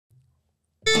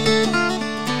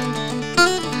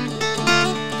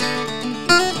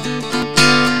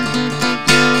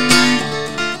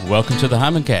Welcome to the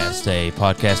Hindman Cast, a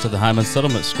podcast of the Hindman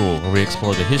Settlement School, where we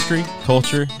explore the history,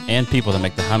 culture, and people that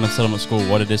make the Hindman Settlement School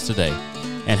what it is today,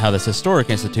 and how this historic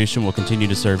institution will continue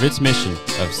to serve its mission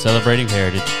of celebrating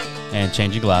heritage and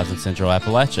changing lives in Central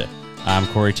Appalachia. I'm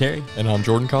Corey Terry. And I'm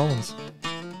Jordan Collins.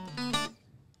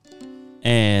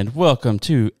 And welcome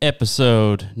to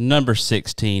episode number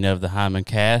 16 of the Hindman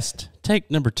Cast,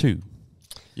 take number 2.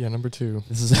 Yeah, number 2.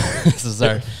 This is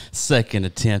our second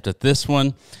attempt at this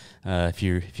one. If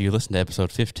you listen to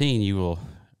episode 15, you will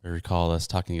recall us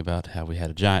talking about how we had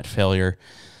a giant failure,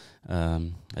 a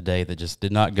day that just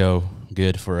did not go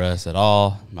good for us at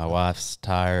all. My wife's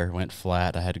tire went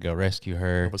flat. I had to go rescue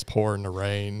her. It was pouring the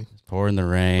rain.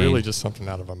 Really just something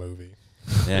out of a movie.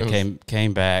 Yeah,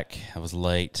 came back. I was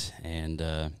late, and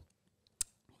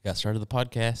got started the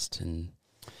podcast, and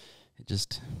it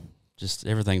just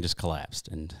everything just collapsed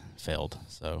and failed.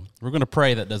 So we're going to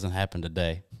pray that doesn't happen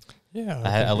today. Yeah,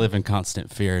 I live in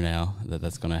constant fear now that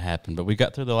that's going to happen. But we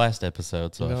got through the last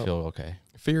episode, so I feel okay.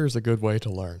 Fear is a good way to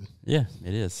learn. Yeah,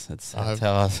 it is. That's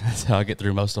how I get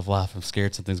through most of life. I'm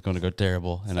scared something's going to go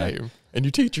terrible, and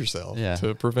you teach yourself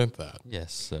to prevent that.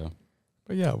 Yes. So,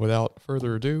 but yeah, without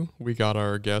further ado, we got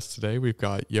our guests today. We've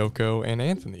got Yoko and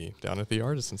Anthony down at the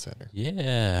Artisan Center.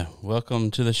 Yeah,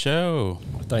 welcome to the show.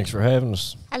 Thanks for having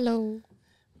us. Hello.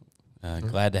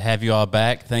 Glad to have you all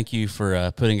back. Thank you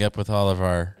for putting up with all of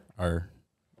our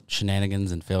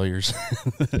shenanigans and failures,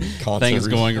 things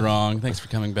going wrong. Thanks for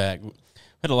coming back. We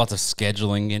had lots of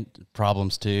scheduling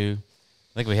problems too.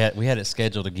 I think we had it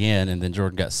scheduled again, and then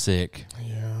Jordan got sick.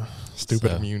 Yeah,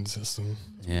 stupid immune system.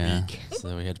 Yeah,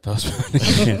 so we had to postpone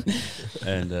again.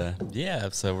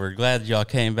 And so we're glad y'all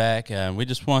came back. We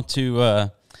just want to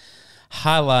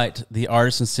highlight the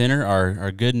Artisan Center,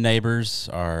 our good neighbors,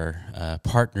 our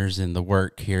partners in the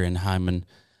work here in Hindman.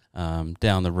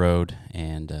 Down the road,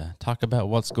 and talk about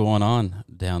what's going on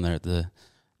down there at the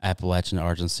Appalachian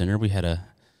Artisan Center. We had a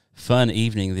fun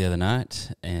evening the other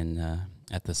night, and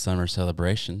at the summer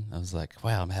celebration, I was like,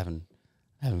 "Wow, I'm having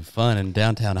fun in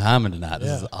downtown Hindman tonight.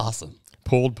 This is awesome."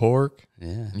 Pulled pork,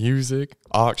 music,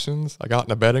 auctions. I got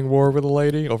in a betting war with a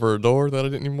lady over a door that I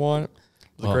didn't even want.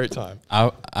 It was a great time.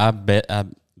 I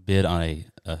bid on a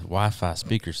Wi-Fi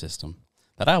speaker system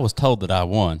that I was told that I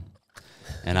won.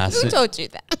 And Who told you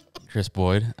that? Chris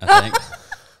Boyd, I think.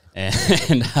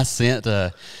 and I sent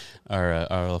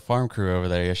our farm crew over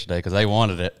there yesterday because they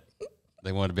wanted it.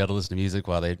 They wanted to be able to listen to music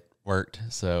while they worked.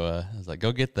 So I was like,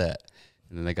 go get that.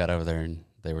 And then they got over there and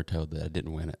they were told that I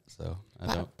didn't win it. So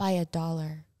by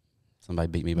 $1. Somebody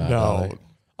beat me by $1. No,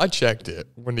 I checked it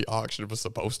when the auction was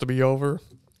supposed to be over.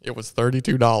 It was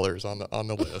 $32 on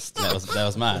the list. That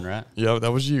was mine, right? Yeah,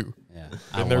 that was you. Yeah,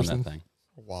 I won that thing.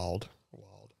 Wild.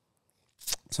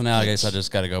 So now I guess I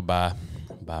just got to go buy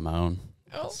my own.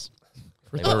 Oh.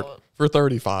 For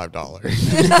 $35.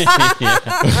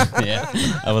 yeah,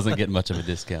 I wasn't getting much of a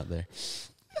discount there.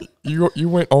 You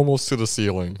went almost to the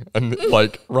ceiling and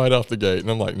like right off the gate, and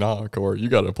I'm like, nah, Corey, you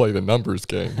got to play the numbers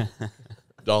game,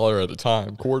 dollar at a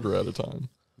time, quarter at a time.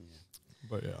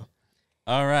 But yeah.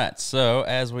 All right. So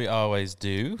as we always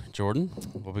do, Jordan,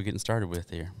 what are we getting started with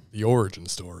here? The origin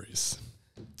stories.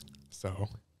 So.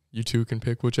 You two can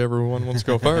pick whichever one wants to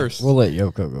go first. We'll let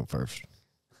Yoko go first.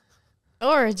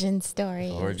 Origin story.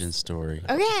 All Okay.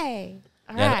 All right.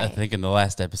 I right. think in the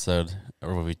last episode,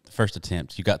 or first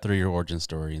attempt, you got through your origin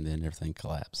story and then everything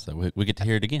collapsed. So we get to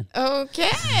hear it again.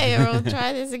 Okay. We'll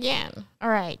try this again. All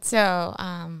right. So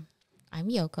I'm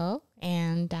Yoko,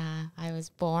 and I was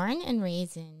born and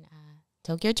raised in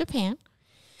Tokyo, Japan.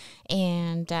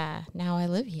 And now I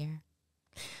live here.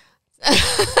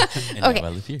 And okay. now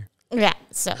I live here. Yeah,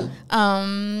 so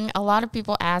a lot of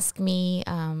people ask me,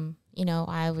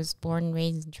 I was born and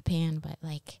raised in Japan, but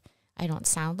like I don't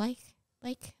sound like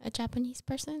a Japanese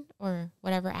person or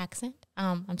whatever accent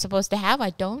I'm supposed to have. I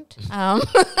don't.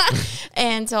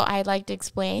 And so I'd like to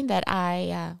explain that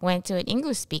I went to an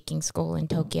English-speaking school in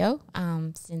Tokyo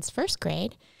since first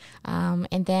grade,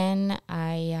 and then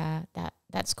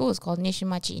that school is called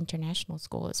Nishimachi International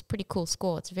School. It's a pretty cool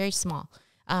school. It's very small.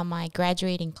 My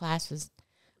graduating class was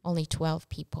only 12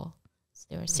 people. So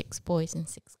there were 6 boys and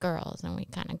 6 girls, and we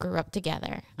kind of grew up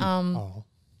together. And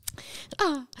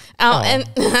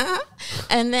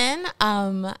then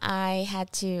I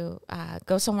had to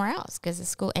go somewhere else because the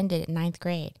school ended at 9th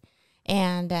grade.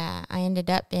 And I ended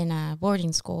up in a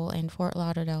boarding school in Fort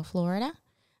Lauderdale, Florida.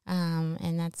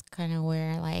 And that's kind of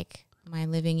where like my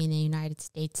living in the United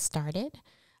States started.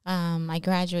 I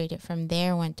graduated from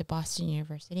there, went to Boston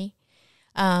University.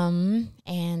 And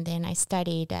then I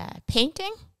studied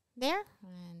painting there,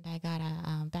 and I got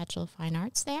a Bachelor of Fine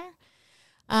Arts there.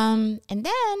 And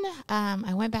then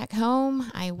I went back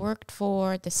home. I worked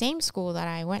for the same school that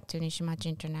I went to, Nishimachi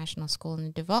International School, in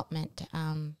the development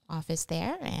office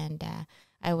there. And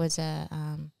I was a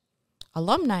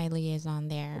alumni liaison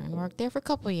there and worked there for a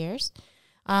couple of years.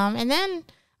 And then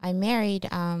I married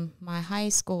my high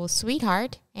school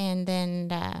sweetheart and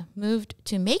then moved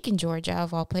to Macon, Georgia,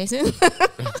 of all places.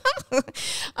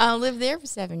 I lived there for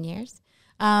 7 years.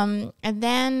 And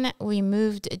then we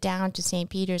moved down to St.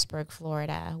 Petersburg,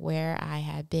 Florida, where I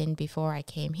had been before I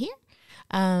came here.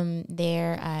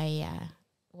 There I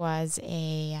was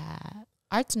a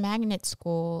arts magnet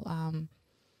school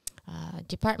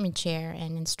department chair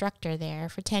and instructor there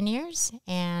for 10 years.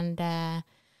 And there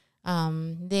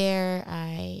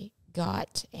I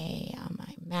got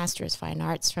my Master's of Fine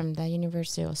Arts from the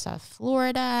University of South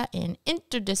Florida in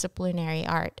interdisciplinary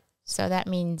art. So that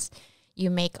means you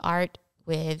make art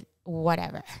with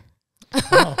whatever.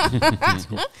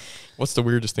 What's the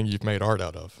weirdest thing you've made art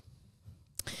out of?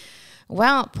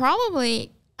 Well,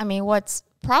 probably, what's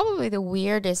probably the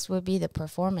weirdest would be the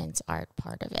performance art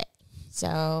part of it.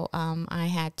 So I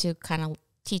had to kind of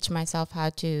teach myself how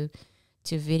to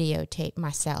videotape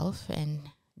myself and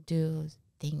do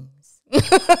things.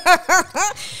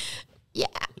 Yeah.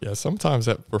 Yeah, sometimes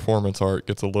that performance art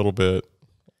gets a little bit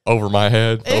over my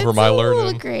head, over my learning. It's a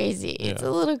little crazy. Yeah. It's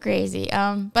a little crazy.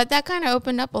 But that kind of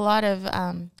opened up a lot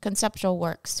of conceptual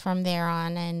works from there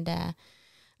on. And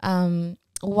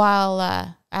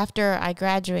while after I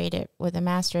graduated with a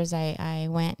master's, I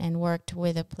went and worked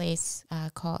with a place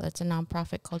it's a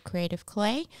nonprofit called Creative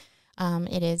Clay.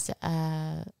 It is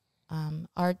a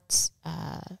arts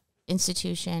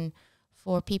institution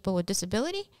for people with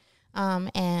disability.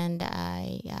 And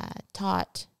I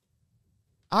taught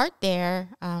art there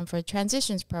for a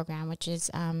transitions program, which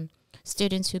is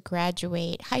students who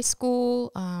graduate high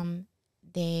school.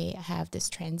 They have this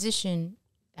transition,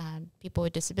 people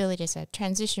with disabilities, a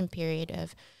transition period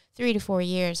of 3 to 4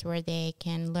 years where they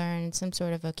can learn some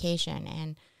sort of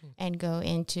vocation and go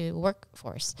into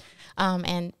workforce.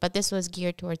 But this was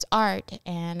geared towards art,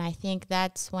 and I think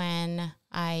that's when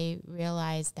I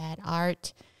realized that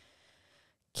art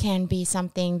can be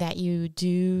something that you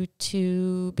do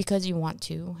because you want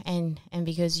to and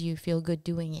because you feel good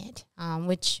doing it,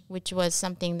 which was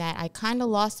something that I kind of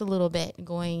lost a little bit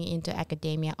going into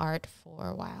academia art for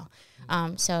a while.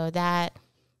 So that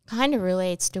kind of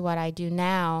relates to what I do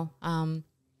now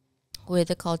with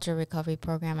the culture recovery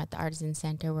program at the Artisan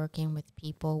Center, working with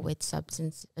people with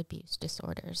substance abuse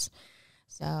disorders.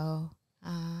 So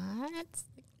that's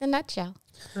the nutshell.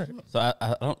 Right.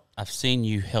 So I've seen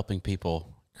you helping people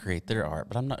create their art,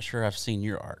 but I'm not sure I've seen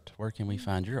your art. Where can we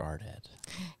find your art at?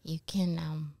 You can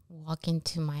walk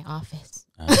into my office.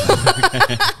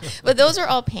 But those are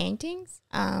all paintings.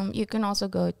 You can also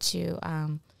go to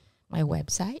my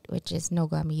website, which is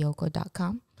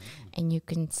nogamiyoko.com, and you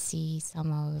can see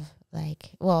some of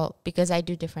because I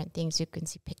do different things, you can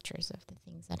see pictures of the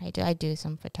things that I do. I do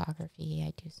some photography.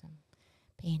 I do some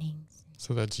paintings.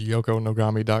 So that's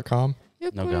yokonogami.com?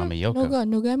 Nogami Yoko.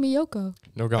 Nogami Yoko.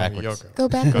 Nogami Yoko. Go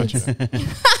backwards. Gotcha.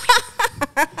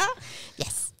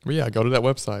 Yes. Well, yeah, go to that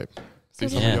website. See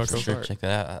some Yeah, of for Yoko's sure. art. Check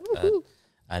that out.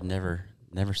 I'd never.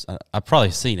 I've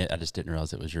probably seen it. I just didn't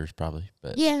realize it was yours, probably.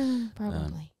 But yeah,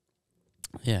 probably.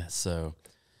 Yeah. So,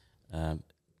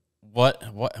 what?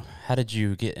 How did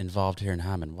you get involved here in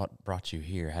Hindman? What brought you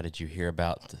here? How did you hear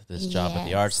about this job at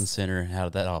the Artisan Center? And how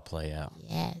did that all play out?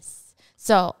 Yes.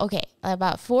 So, okay,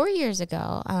 about 4 years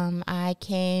ago, I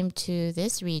came to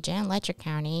this region, Letcher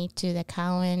County, to the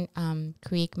Cowan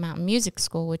Creek Mountain Music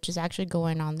School, which is actually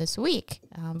going on this week,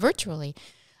 virtually.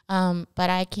 But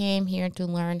I came here to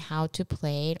learn how to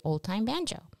play old-time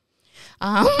banjo.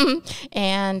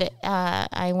 And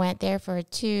I went there for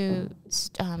 2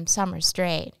 summers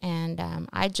straight, and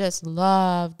I just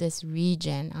love this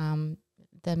region.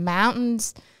 The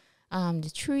mountains,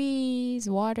 the trees,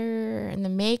 water, and the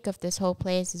make of this whole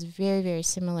place is very, very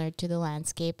similar to the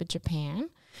landscape of Japan.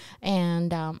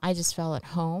 And I just felt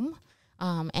at home,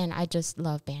 and I just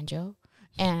love banjo.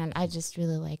 And I just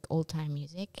really like old-time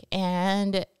music.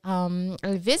 And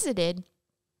I visited,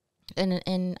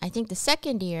 and I think the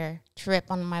second year trip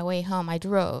on my way home, I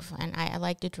drove. And I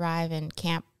like to drive and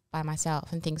camp by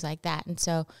myself and things like that. And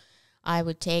so I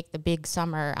would take the big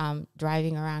summer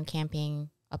driving around camping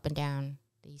up and down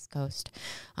the East Coast,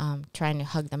 trying to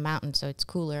hug the mountains so it's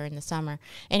cooler in the summer.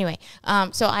 Anyway,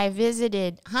 so I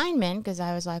visited Hindman because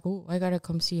I was like, oh, I got to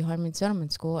come see Hindman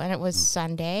Settlement School. And it was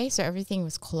Sunday, so everything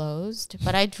was closed.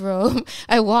 But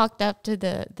I walked up to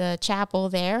the chapel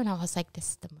there, and I was like,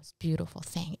 this is the most beautiful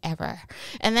thing ever.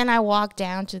 And then I walked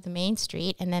down to the main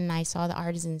street, and then I saw the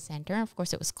Artisan Center. Of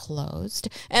course, it was closed.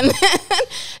 And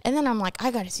then I'm like,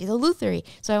 I got to see the Luthery.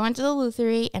 So I went to the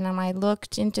Luthery, and I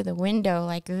looked into the window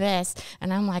like this,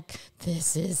 and I'm like,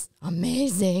 this is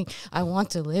amazing. I want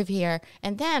to live here.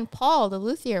 And then Paul, the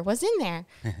luthier, was in there.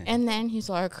 And then he's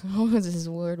like, oh, this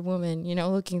weird woman,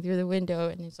 looking through the window.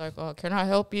 And he's like, oh, can I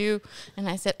help you? And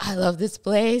I said, I love this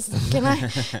place. Can I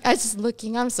was just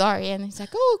looking, I'm sorry. And he's like,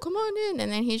 oh, come on in.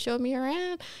 And then he showed me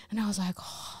around. And I was like,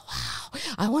 oh, wow,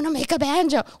 I want to make a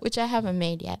banjo, which I haven't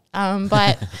made yet.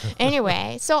 But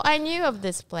anyway, so I knew of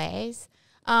this place.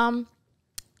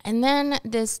 And then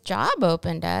this job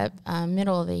opened up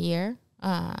middle of the year,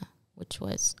 which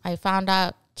was, I found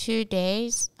out 2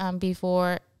 days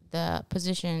before the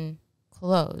position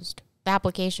closed, the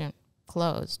application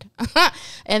closed.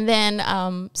 And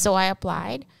then, so I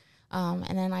applied,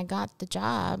 and then I got the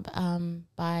job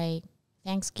by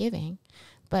Thanksgiving.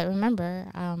 But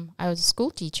remember, I was a school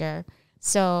teacher,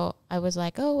 so I was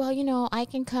like, oh, well, I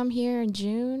can come here in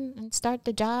June and start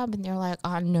the job. And they're like,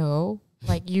 no,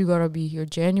 like, you got to be here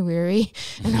January.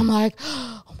 And I'm like,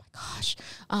 oh, my gosh,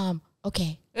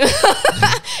 okay.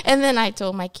 And then I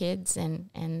told my kids and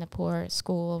the poor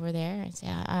school over there, I said,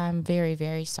 I'm very,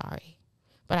 very sorry,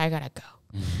 but I got to go.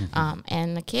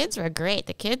 And the kids were great.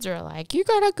 The kids were like, you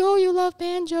got to go. You love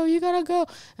banjo. You got to go.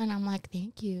 And I'm like,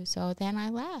 thank you. So then I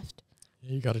left.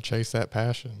 You got to chase that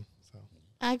passion. So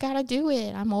I got to do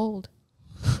it. I'm old.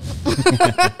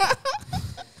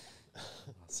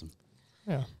 Awesome.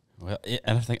 Yeah. Well,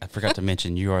 and I think I forgot to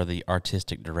mention you are the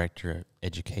artistic director of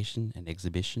education and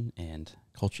exhibition and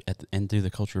culture and do the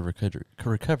cultural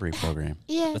recovery program.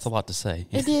 Yes, that's a lot to say.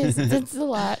 It is. It's a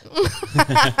lot.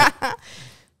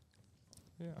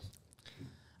 Yeah.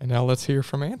 And now let's hear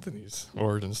from Anthony's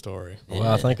origin story. Well,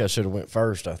 I think I should have went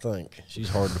first. I think she's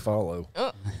hard to follow.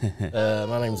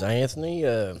 My name's Anthony.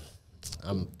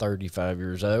 I'm 35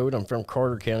 years old. I'm from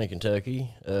Carter County, Kentucky.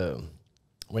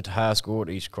 Went to high school at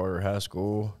East Carter High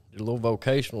School. Did a little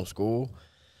vocational school.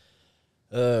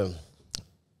 Got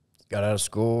out of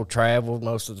school, traveled.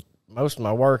 Most of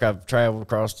my work, I've traveled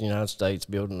across the United States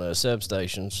building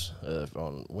substations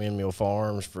on windmill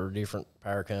farms for different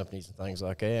power companies and things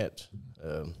like that.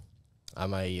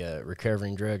 I'm a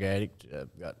recovering drug addict.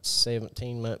 I've got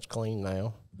 17 months clean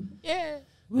now. Yeah.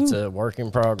 It's a work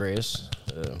in progress.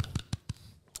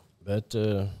 But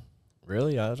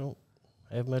really, I don't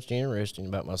have much interesting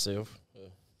about myself.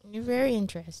 You're very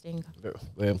interesting.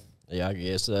 Well, yeah, I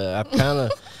guess. I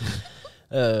kind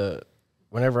of,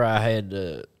 whenever I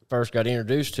had first got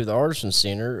introduced to the Artisan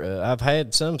Center, I've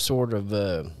had some sort of,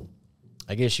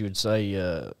 I guess you would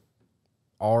say,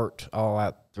 art all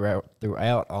out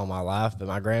throughout all my life. But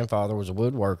my grandfather was a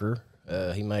woodworker.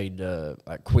 He made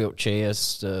like quilt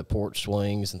chests, porch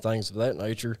swings, and things of that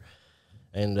nature.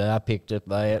 And I picked up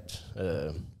that.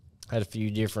 Had a few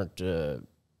different,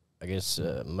 I guess,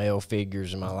 male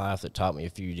figures in my life that taught me a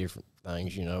few different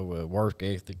things, work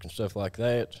ethic and stuff like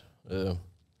that.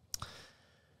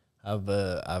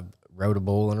 I've rode a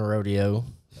bull in a rodeo.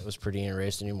 That was pretty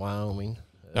interesting in Wyoming.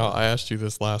 Now, I asked you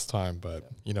this last time, but,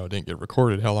 it didn't get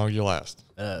recorded. How long did you last?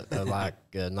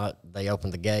 They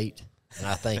opened the gate, and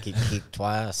I think it kicked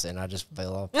twice, and I just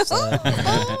fell off the side.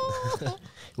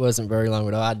 It wasn't very long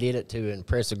at all. I did it to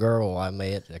impress a girl I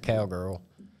met, a cowgirl.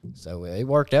 So it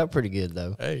worked out pretty good,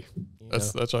 though. Hey,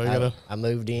 that's all you gotta. I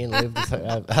moved in, lived with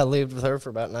her. I lived with her for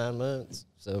about 9 months.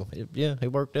 So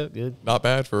it worked out good. Not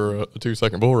bad for a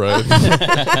 2-second bull ride.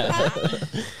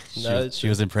 She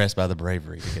was impressed by the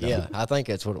bravery to get yeah, I think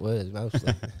that's what it was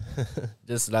mostly.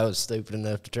 Just that I was stupid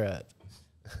enough to try it.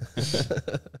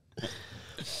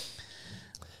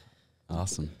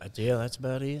 Awesome. But yeah, that's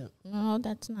about it. No,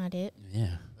 that's not it.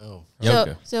 Yeah. Oh,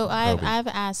 Yoko. So I've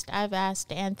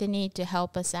asked Anthony to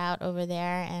help us out over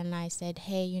there, and I said,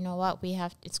 hey, you know what?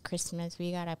 It's Christmas.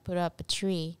 We gotta put up a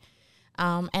tree,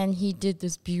 and he did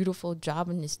this beautiful job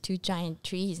on his 2 giant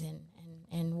trees.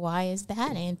 And why is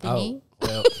that, Anthony?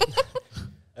 Oh,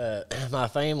 well, my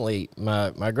family,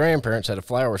 my grandparents had a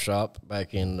flower shop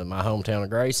back in my hometown of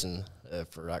Grayson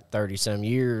for like 30-some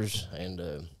years,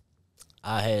 and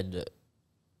I had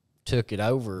took it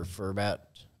over for about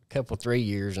a couple, 3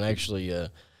 years and actually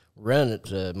run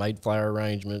it, made flower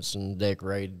arrangements and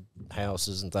decorated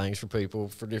houses and things for people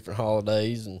for different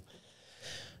holidays. And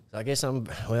I guess I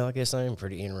am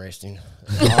pretty interesting.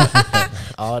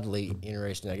 Oddly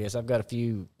interesting, I guess. I've got a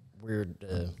few weird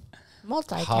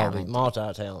Multi-talented.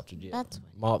 Multi-talented, yeah. That's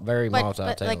very but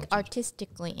multi-talented. like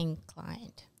artistically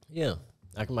inclined. Yeah.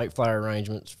 I can make flower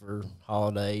arrangements for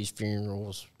holidays,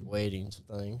 funerals, weddings,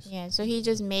 things. Yeah, so he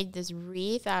just made this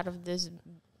wreath out of this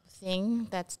thing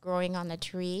that's growing on the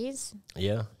trees.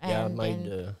 Yeah. I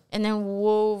made... and then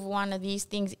wove one of these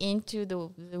things into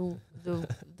the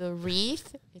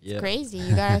wreath. It's crazy.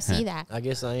 You gotta see that. I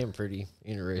guess I am pretty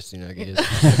interesting, I guess.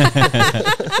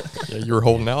 Yeah, you were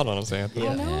holding out on us, Anthony.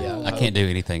 Yeah. I can't do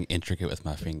anything intricate with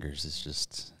my fingers. It's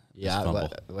just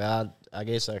I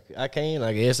guess I can.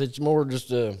 I guess it's more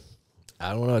just I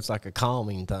don't know. It's like a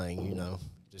calming thing, you know.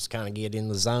 Just kind of get in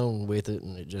the zone with it,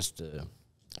 and it just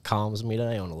calms me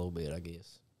down a little bit, I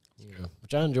guess. You know,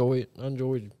 which I enjoy it. I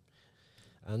enjoy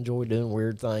doing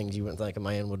weird things you wouldn't think a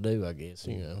man would do, I guess.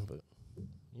 You know, but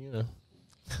you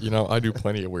know. I do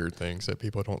plenty of weird things that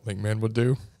people don't think men would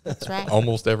do. That's right.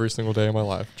 Almost every single day of my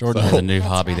life. Jordan has a new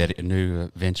hobby right. a new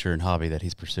venture and hobby that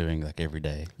he's pursuing like every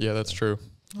day. Yeah, that's true.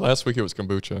 Last week it was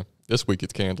kombucha. This week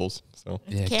it's candles. So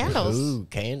Yeah, Candles. Ooh,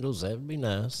 candles, that would be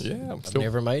nice. yeah, I've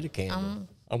never made a candle.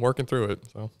 I'm working through it.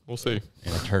 So we'll see.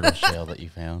 and a turtle shell that you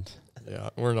found. Yeah,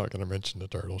 we're not going to mention the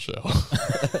turtle shell.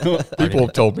 People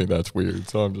have told me that's weird,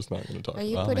 so I'm just not going to talk. Are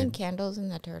you Well, I putting mean- candles in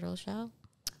the turtle shell?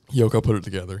 Yoko put it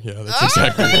together. Yeah, that's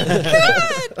exactly it.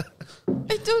 God!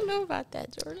 I don't know about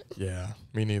that, Jordan. Yeah,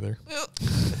 me neither.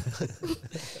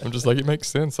 I'm just like, it makes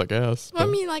sense, I guess. I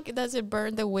mean, like, does it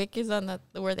burn? The wick is on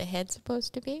where the head's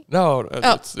supposed to be. No,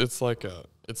 it's like a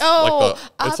it's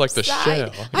like the upside.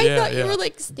 shell. I thought you yeah. were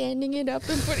like standing it up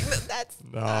and putting it. That's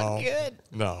not good.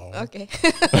 No. Okay.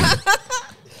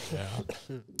 Yeah.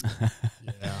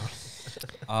 Yeah.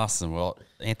 Awesome. Well,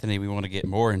 Anthony, we want to get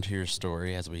more into your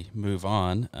story as we move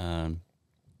on.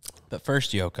 But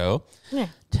first, Yoko, Yeah.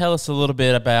 tell us a little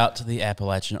bit about the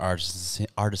Appalachian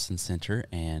Artisan Center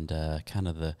and kind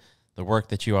of the work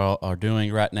that you all are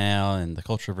doing right now and the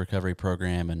Culture of Recovery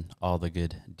program and all the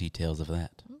good details of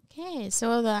that. Okay,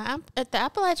 so at the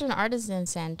Appalachian Artisan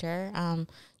Center,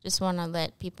 just want to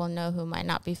let people know who might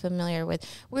not be familiar with,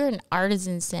 we're an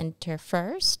artisan center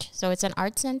first. So it's an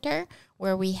art center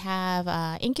where we have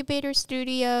incubator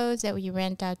studios that we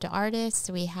rent out to artists.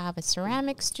 We have a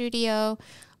ceramic studio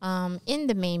in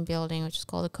the main building, which is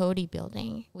called the Cody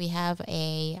Building. We have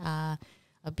a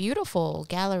beautiful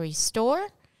gallery store.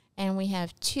 And we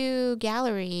have 2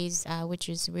 galleries, which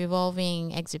is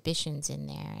revolving exhibitions in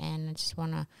there. And I just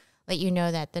want to let you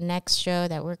know that the next show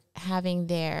that we're having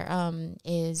there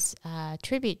is a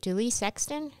tribute to Lee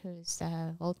Sexton, who's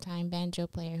an old-time banjo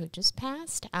player who just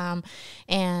passed.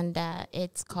 And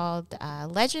it's called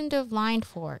Legend of Line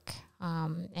Fork.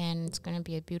 And it's going to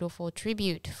be a beautiful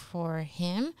tribute for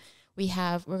him.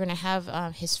 We're going to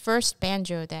have his first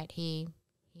banjo that he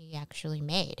actually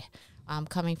made.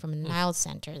 Coming from the Niles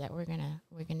Center that we're gonna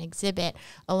exhibit,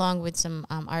 along with some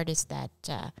artists that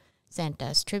sent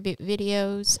us tribute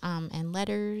videos and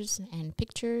letters and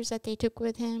pictures that they took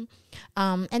with him.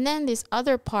 And then this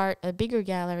other part, a bigger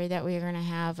gallery that we're gonna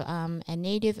have a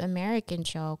Native American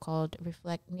show called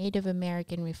Native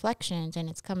American Reflections, and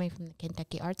it's coming from the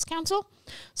Kentucky Arts Council.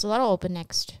 So that'll open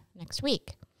next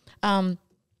week.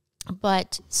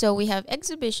 But so we have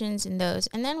exhibitions in those,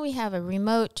 and then we have a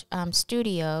remote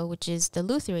studio, which is the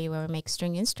Lutherie, where we make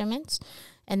string instruments,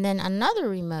 and then another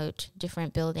remote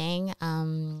different building,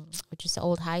 which is the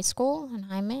old high school in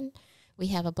Hindman. We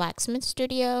have a blacksmith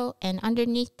studio, and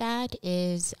underneath that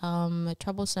is a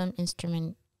Troublesome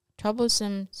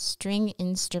String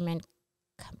Instrument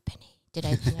Company. Did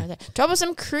I know that?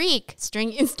 Troublesome Creek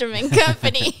String Instrument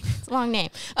Company. It's a long name.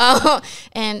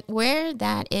 And where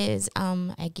that is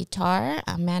a guitar,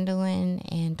 a mandolin,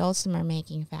 and dulcimer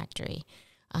making factory,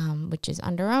 which is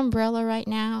under umbrella right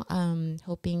now,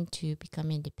 hoping to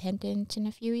become independent in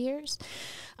a few years.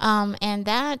 And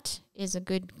that is a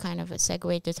good kind of a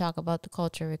segue to talk about the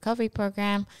Culture Recovery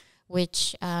Program,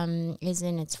 which is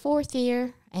in its 4th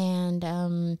year.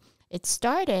 And it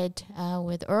started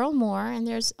with Earl Moore, and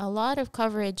there's a lot of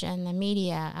coverage in the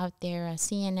media out there. A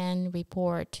CNN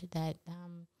report that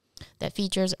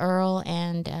features Earl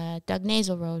and Doug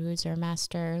Naselroad, who's our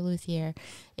master luthier,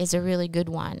 is a really good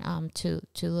one to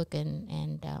look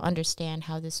and understand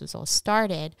how this was all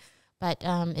started. But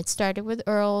it started with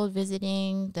Earl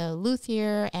visiting the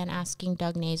luthier and asking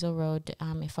Doug Naselroad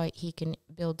if he can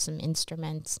build some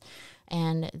instruments,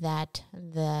 and that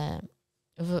the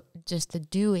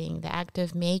act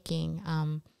of making,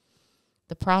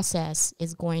 the process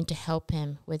is going to help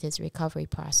him with his recovery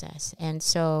process. And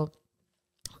so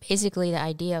basically the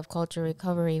idea of culture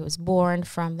recovery was born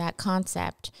from that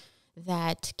concept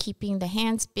that keeping the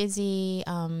hands busy,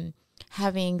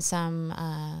 having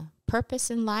some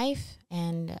purpose in life,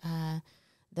 and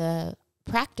the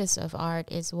practice of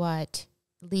art is what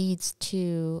leads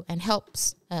to and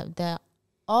helps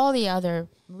all the other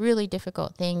really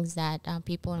difficult things that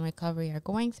people in recovery are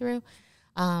going through.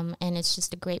 And it's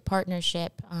just a great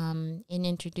partnership in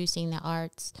introducing the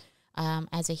arts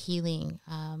as a healing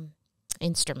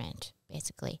instrument,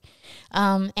 basically.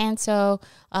 And so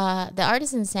the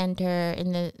Artisan Center,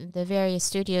 in the various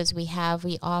studios we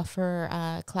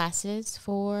offer classes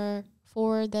for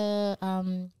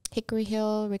the Hickory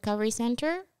Hill Recovery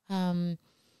Center,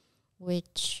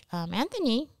 which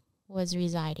Anthony was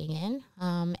residing in.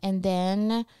 And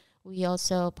then we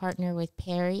also partner with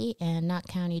Perry and Knott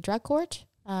County Drug Court.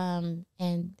 And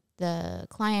the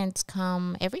clients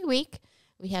come every week.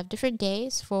 We have different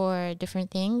days for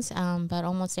different things, but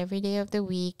almost every day of the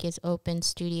week is open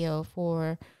studio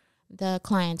for the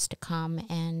clients to come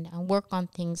and work on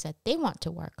things that they want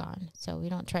to work on. So we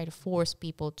don't try to force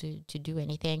people to do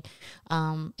anything.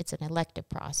 It's an elective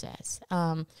process.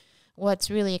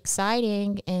 What's really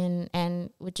exciting and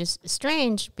which is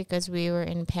strange because we were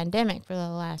in pandemic for the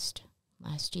last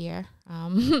year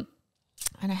and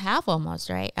a half almost,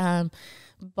 right?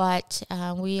 But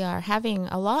we are having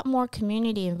a lot more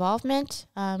community involvement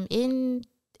in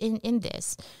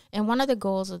this. And one of the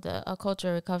goals of the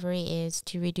cultural recovery is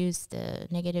to reduce the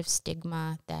negative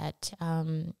stigma that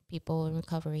people in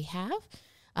recovery have.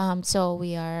 So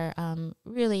we are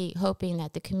really hoping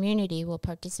that the community will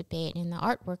participate in the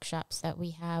art workshops that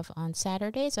we have on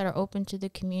Saturdays that are open to the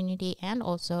community and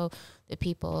also the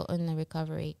people in the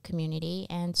recovery community.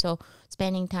 And so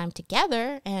spending time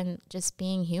together and just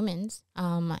being humans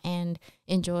and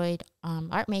enjoyed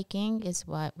art making is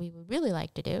what we would really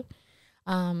like to do.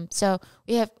 So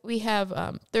we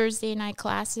have Thursday night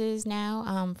classes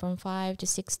now from 5 to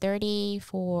 6:30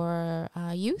 for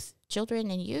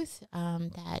children and youth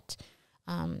that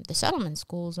the Settlement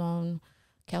School's own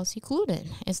Kelsey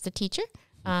Cluden is the teacher.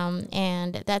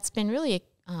 And that's been really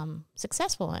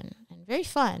successful and very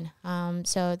fun.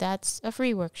 So that's a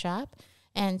free workshop.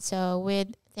 And so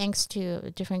thanks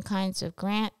to different kinds of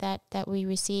grant that we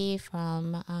receive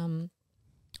from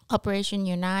Operation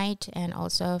Unite and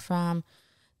also from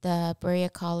the Berea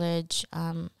College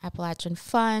Appalachian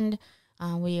Fund,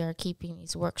 we are keeping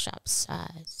these workshops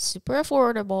super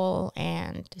affordable,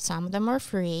 and some of them are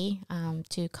free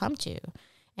to come to.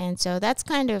 And so that's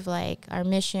kind of like our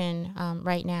mission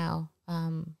right now.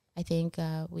 I think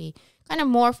we kind of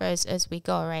morph as we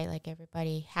go, right? Like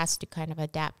everybody has to kind of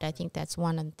adapt. I think that's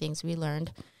one of the things we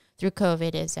learned through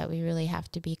COVID is that we really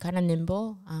have to be kind of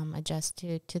nimble, adjust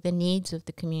to the needs of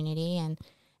the community, and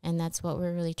that's what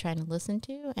we're really trying to listen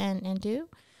to and do.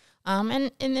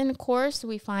 And then, of course,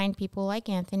 we find people like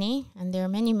Anthony, and there are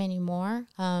many, many more,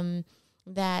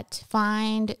 that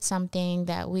find something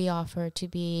that we offer to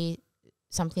be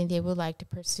something they would like to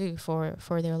pursue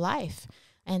for their life.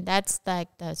 And that's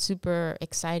like the super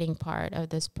exciting part of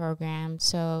this program.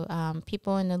 So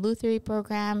people in the Lutherie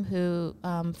program who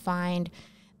find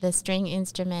the string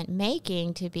instrument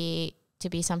making to be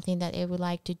something that they would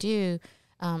like to do,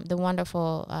 the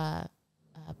wonderful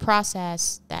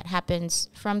process that happens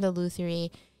from the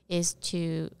Lutherie is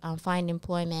to find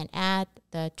employment at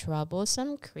the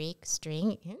Troublesome Creek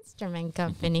String Instrument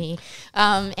Company.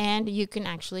 And you can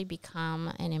actually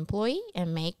become an employee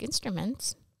and make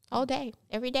instruments all day,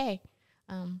 every day,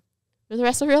 for the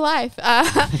rest of your life.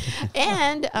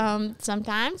 And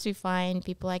sometimes we find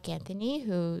people like Anthony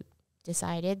who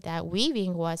decided that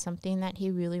weaving was something that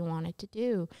he really wanted to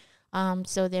do.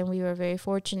 So then we were very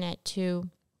fortunate to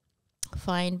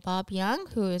find Bob Young,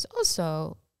 who is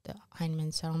also the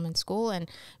Hindman Settlement School and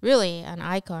really an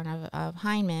icon of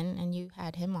Hindman, and you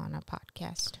had him on a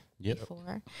podcast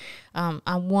before.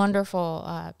 A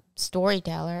wonderful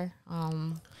storyteller.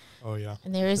 Oh, yeah.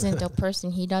 And there isn't a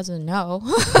person he doesn't know.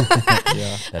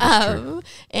 Yeah, that is true.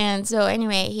 And so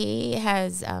anyway, he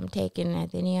has taken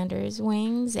Anthony under his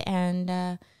wings,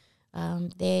 and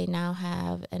they now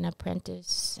have an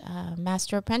apprentice,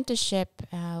 master apprenticeship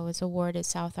was awarded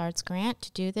South Arts grant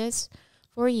to do this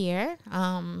for a year,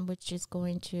 which is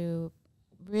going to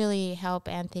really help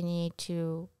Anthony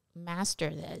to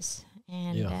master this.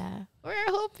 And we're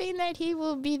hoping that he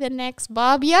will be the next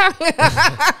Bob Young.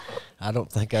 I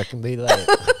don't think I can be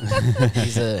that.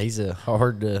 He's a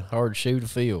hard shoe to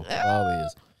fill. Bob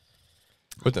is.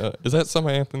 But is that some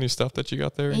of Anthony's stuff that you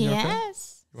got there?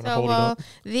 Yes. You want to hold it up?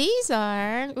 These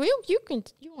are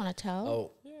you want to tell?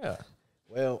 Oh yeah.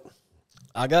 Well,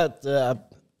 I got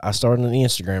I started an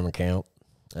Instagram account,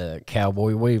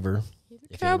 Cowboy Weaver,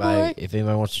 if anybody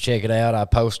wants to check it out, I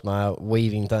post my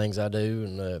weaving things I do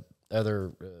and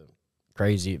other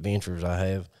crazy adventures I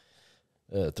have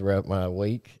throughout my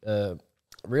week.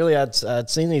 Really, I'd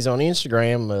seen these on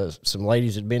Instagram. Some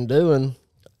ladies had been doing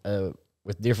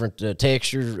with different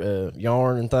textures,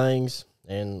 yarn and things,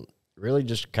 and really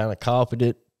just kind of copied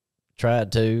it.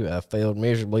 Tried to. I failed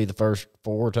miserably the first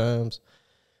 4 times.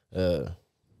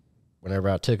 Whenever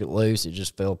I took it loose, it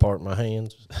just fell apart in my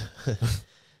hands.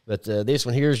 But this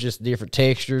one here is just different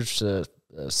textures,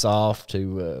 soft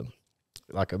to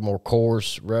like a more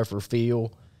coarse, rougher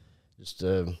feel. Just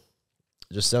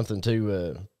something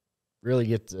to really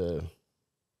get the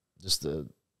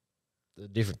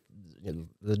different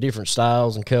the different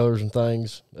styles and colors and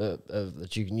things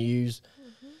that you can use.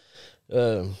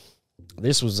 Mm-hmm.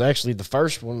 This was actually the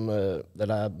first one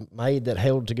that I made that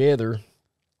held together.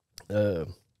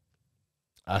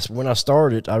 When I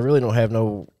started, I really don't have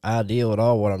no idea at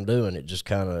all what I'm doing. It just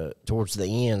kind of, towards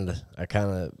the end, I kind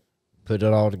of put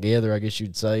it all together, I guess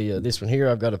you'd say. This one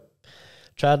here,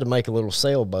 tried to make a little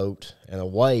sailboat and a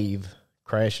wave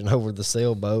crashing over the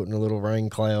sailboat and a little rain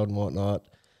cloud and whatnot.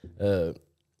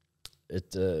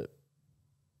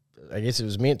 I guess it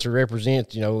was meant to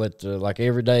represent, that like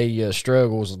everyday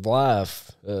struggles of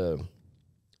life,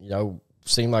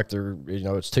 seem like they're,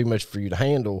 it's too much for you to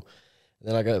handle. And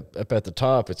then I got up at the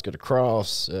top, it's got a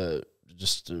cross,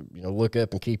 just to, look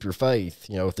up and keep your faith,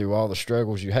 through all the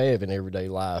struggles you have in everyday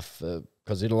life.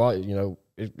 Cause it'll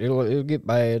get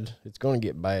bad. It's going to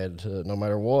get bad, no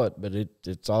matter what, but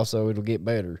it'll get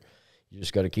better. You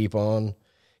just got to keep on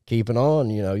keeping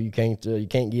on. You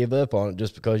can't give up on it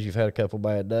just because you've had a couple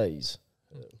bad days.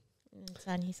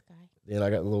 Sunny sky. Then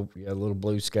I got little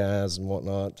blue skies and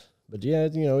whatnot. But yeah,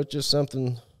 it's just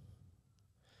something.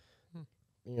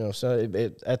 So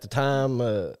at the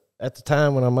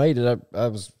time when I made it, I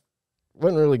wasn't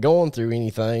really going through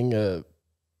anything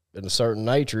in a certain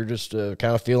nature. Just kind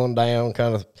of feeling down.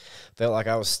 Kind of felt like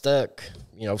I was stuck.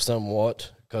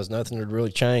 Somewhat. Because nothing had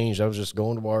really changed. I was just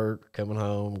going to work, coming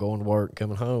home, going to work,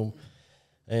 coming home.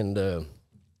 And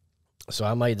so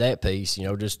I made that piece,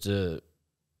 just to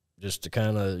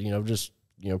kind of,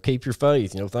 keep your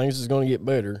faith. Things is going to get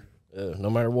better no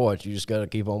matter what. You just got to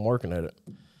keep on working at it.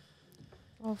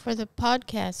 Well, for the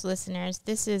podcast listeners,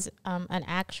 this is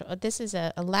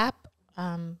a lap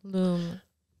loom.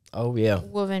 Oh, yeah.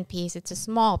 Woven piece. It's a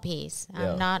small piece.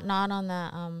 Yeah. Not on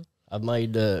the I've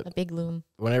made a big loom.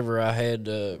 Whenever I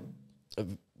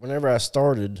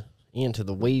started into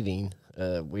the weaving,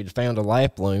 we'd found a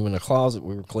lap loom in a closet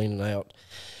we were cleaning out,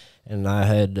 and I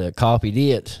had copied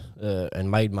it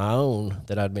and made my own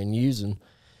that I'd been using.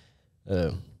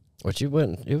 Which it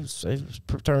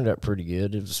turned out pretty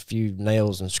good. It was a few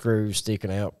nails and screws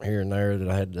sticking out here and there that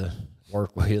I had to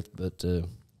work with, but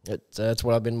that's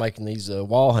what I've been making these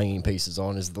wall hanging pieces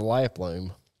on, is the lap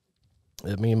loom.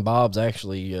 Me and Bob's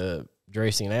actually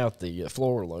dressing out the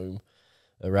floor loom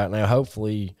right now.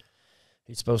 Hopefully,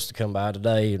 he's supposed to come by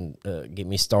today and get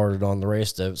me started on the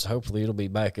rest of it. So hopefully, it'll be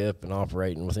back up and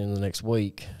operating within the next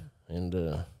week, and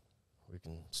we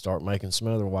can start making some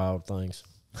other wild things.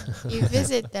 You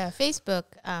visit the Facebook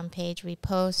page. We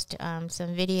post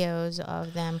some videos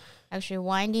of them actually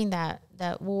winding that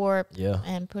warp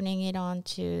and putting it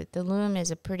onto the loom. Is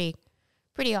a pretty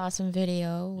awesome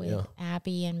video with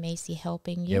Abby and Macy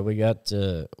helping you. Yeah, we got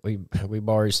we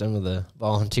borrow some of the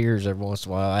volunteers every once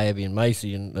in a while, Abby and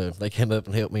Macy, and they come up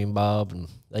and help me and Bob, and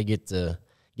they get to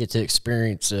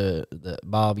experience the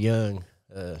Bob Young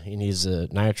in his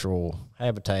natural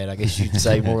habitat, I guess you'd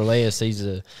say, more or less. He's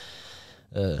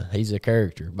a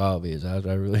character. Bob is. I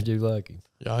really do like him.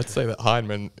 Yeah, I'd say that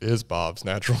Hindman is Bob's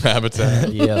natural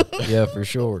habitat. yeah, for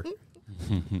sure.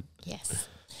 Yes.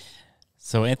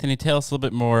 So, Anthony, tell us a little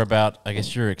bit more about, I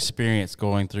guess, your experience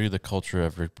going through the Culture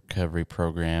of Recovery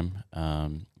program,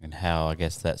 and how, I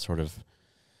guess, that sort of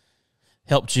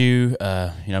helped you,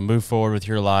 move forward with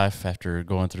your life after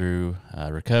going through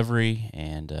recovery,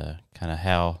 and kind of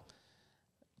how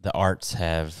the arts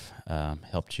have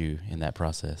helped you in that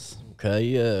process.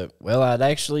 Okay. Well, I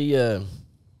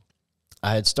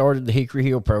had started the Hickory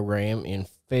Hill program in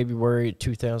February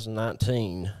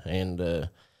 2019, and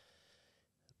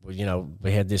we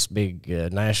had this big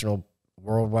national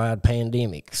worldwide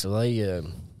pandemic, so they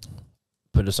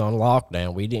put us on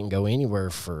lockdown. We didn't go anywhere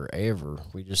forever.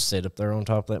 We just sat up there on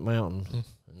top of that mountain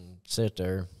and sat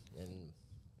there. And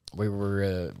we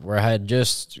were where I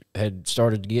had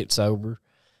started to get sober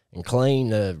and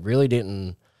clean. Really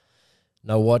didn't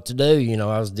know what to do.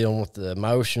 I was dealing with the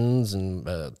emotions and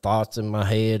thoughts in my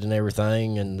head and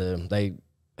everything, and they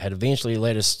had eventually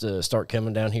let us start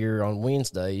coming down here on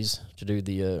Wednesdays to do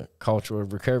the cultural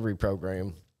recovery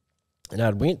program. And I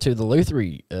went to the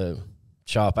Lutherie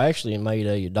shop actually and made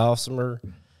a dulcimer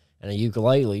and a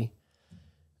ukulele.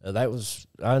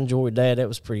 I enjoyed that. That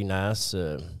was pretty nice.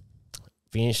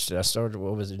 Finished. I started.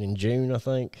 What was it, in June? I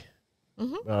think.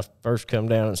 When I first come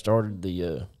down and started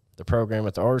the program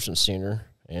at the Artisan Center,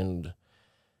 and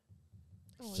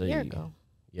a year ago.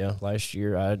 Yeah, last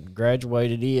year I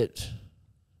graduated it.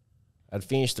 I'd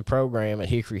finished the program at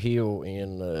Hickory Hill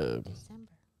in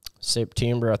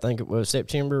September. I think it was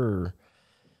September, or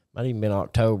might even been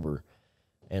October.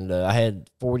 And I had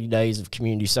 40 days of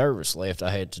community service left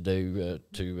I had to do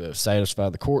to satisfy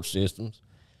the court systems.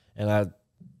 And I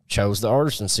chose the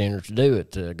Artisan Center to do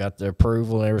it. Got the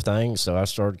approval and everything, so I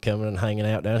started coming and hanging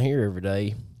out down here every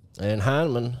day in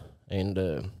Hindman,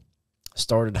 and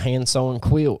started hand-sewing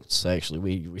quilts. Actually,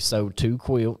 we sewed 2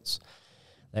 quilts.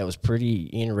 That was pretty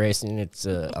interesting. It's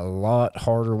a lot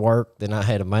harder work than I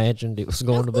had imagined it was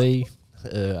going to be.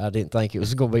 I didn't think it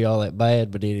was going to be all that bad,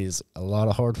 but it is a lot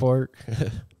of hard work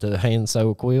to hand sew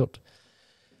a quilt.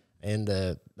 And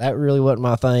that really wasn't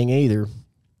my thing either.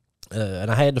 And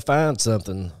I had to find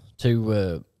something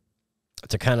to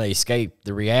kind of escape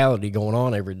the reality going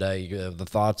on every day, the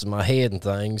thoughts in my head and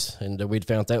things. And we'd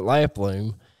found that lap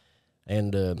loom.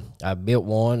 And I built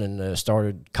one and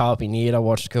started copying it. I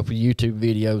watched a couple of YouTube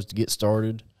videos to get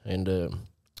started, and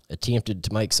attempted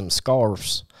to make some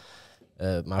scarves.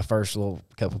 My first little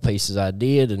couple pieces I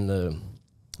did, and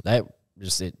that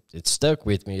just it stuck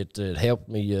with me. It helped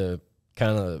me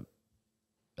kind of,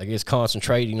 I guess,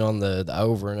 concentrating on the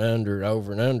over and under and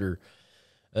over and under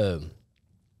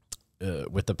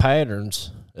with the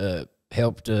patterns.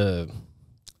 Helped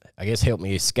helped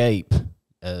me escape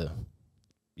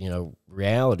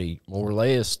reality, more or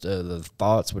less. The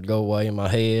thoughts would go away in my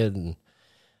head, and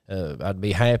I'd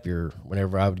be happier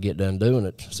whenever I would get done doing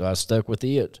it. So I stuck with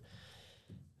it.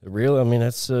 Really, I mean,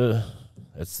 that's the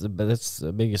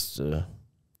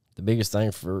biggest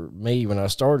thing for me when I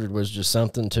started, was just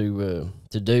something to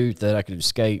do that I could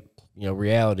escape,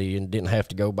 reality, and didn't have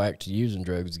to go back to using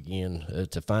drugs again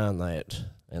to find that.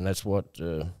 And that's what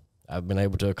I've been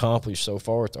able to accomplish so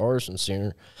far at the Artisan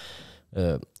Center.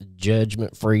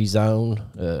 Judgment-free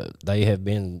zone. They have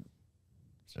been,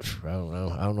 I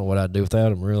don't know what I'd do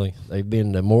without them, really. They've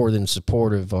been more than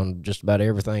supportive on just about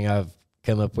everything I've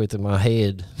come up with in my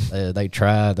head. They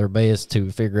try their best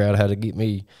to figure out how to get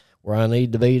me where I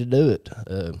need to be to do it.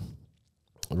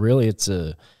 Really, it's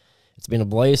been a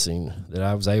blessing that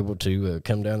I was able to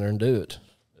come down there and do it.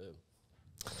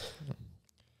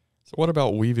 So what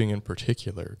about weaving in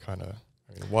particular?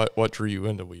 What drew you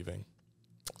into weaving?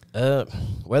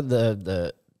 Well,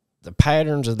 the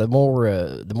patterns are the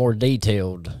more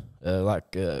detailed,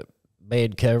 like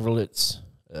bed coverlets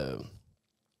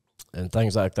and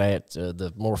things like that.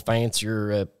 The more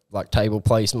fancier, like table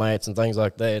placemats and things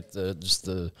like that. Just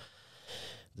the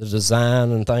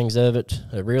design and things of it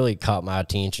really caught my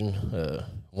attention.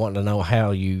 Wanting to know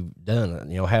how you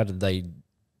done it. How did they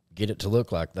get it to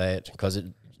look like that? Because it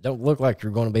don't look like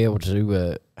you're going to be able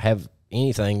to have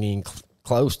anything in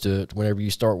close to it whenever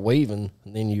you start weaving,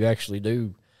 and then you actually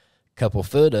do a couple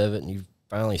foot of it and you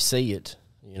finally see it.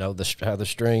 How the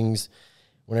strings,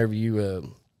 whenever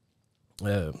you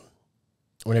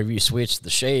switch the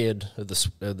shed of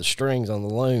the strings on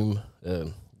the loom,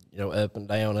 up and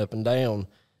down,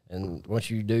 and once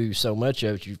you do so much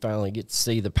of it, you finally get to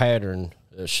see the pattern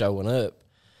showing up.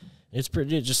 It's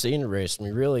pretty just interesting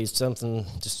me. Really, it's something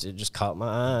it just caught my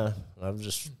eye. I was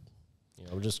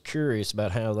just curious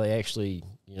about how they actually,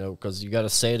 because you got to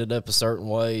set it up a certain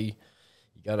way.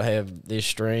 You got to have this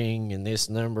string and this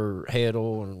number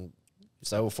heddle and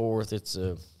so forth.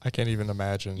 I can't even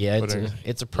imagine. Yeah,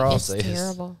 it's a process. It's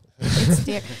terrible.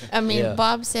 I mean, yeah.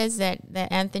 Bob says that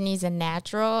Anthony's a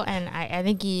natural, and I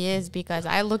think he is, because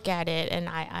I look at it and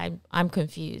I'm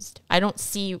confused. I don't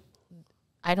see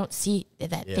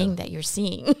that thing that you're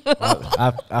seeing.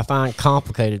 I find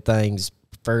complicated things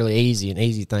fairly easy, and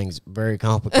easy things very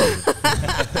complicated.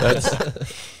 That's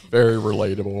very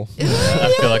relatable.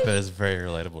 I feel like that is very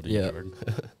relatable to you, Jordan.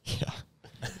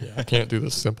 Yeah, I can't do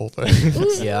the simple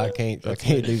things. Yeah, I can't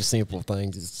do simple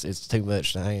things. It's too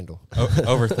much to handle.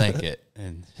 Overthink it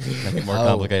and make it more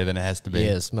complicated than it has to be.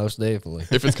 Yes, most definitely.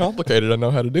 If it's complicated, I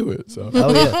know how to do it. So.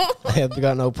 Oh yeah, I have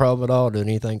got no problem at all doing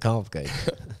anything complicated.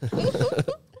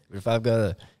 If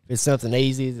it's something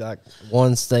easy, like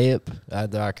one step,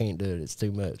 I can't do it. It's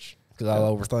too much because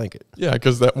I'll overthink it. Yeah,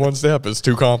 because that one step is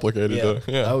too complicated.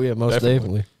 Yeah. Oh yeah, most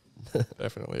definitely.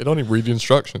 Definitely. It don't even read the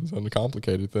instructions on the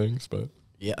complicated things, but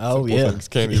yeah. Oh yeah. Things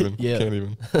can't even. Yeah. Can't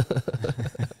even.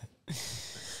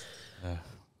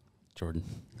 Jordan.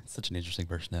 Such an interesting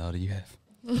personality you have.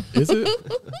 Is it?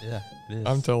 Yeah, it is.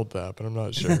 I'm told that, but I'm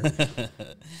not sure.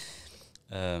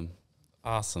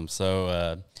 Awesome.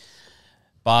 So,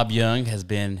 Bob Young has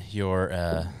been your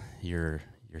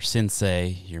sensei,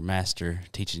 your master,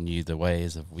 teaching you the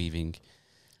ways of weaving.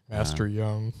 Master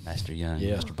Young. Master Young,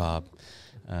 Yeah. Mr. Bob.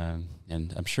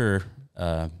 And I'm sure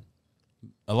a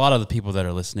lot of the people that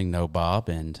are listening know Bob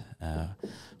and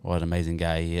what an amazing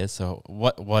guy he is. So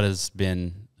what has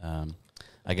been,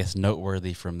 I guess,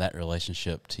 noteworthy from that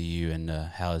relationship to you, and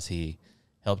how has he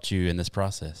helped you in this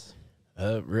process?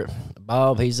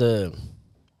 Bob, he's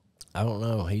I don't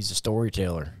know, he's a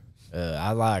storyteller.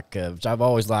 I've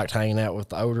always liked hanging out with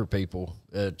the older people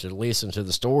to listen to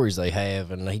the stories they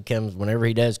have. And he comes, whenever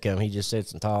he does come, he just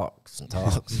sits and talks,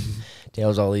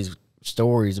 tells all these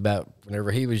stories about whenever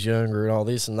he was younger and all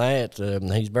this and that.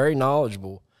 He's very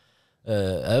knowledgeable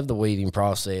of the weaving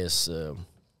process.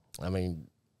 I mean,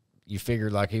 you figure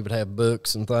like he would have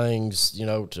books and things, you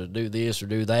know, to do this or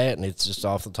do that, and it's just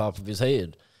off the top of his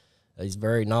head. He's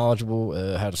very knowledgeable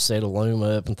how to set a loom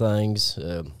up and things.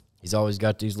 He's always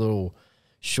got these little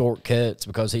shortcuts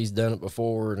because he's done it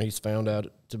before, and he's found out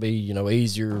it to be, you know,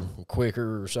 easier and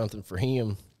quicker or something for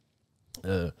him.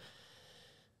 I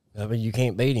mean, you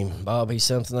can't beat him. Bob, he's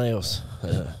something else.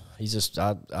 He's just,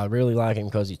 I really like him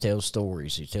because he tells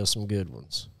stories. He tells some good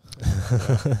ones.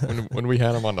 when we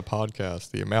had him on the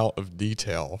podcast, the amount of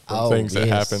detail from things that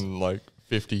happened like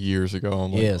 50 years ago.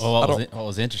 I'm like, Yes. Well, what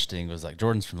was interesting was like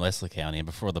Jordan's from Leslie County, and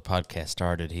before the podcast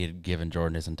started, he had given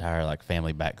Jordan his entire like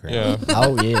family background. yeah.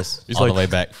 Oh, yes. He's all like, the way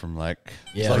back from like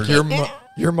Yeah. like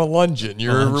you're Mullins.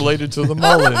 You're related to the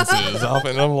Mullinses.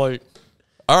 And I'm like,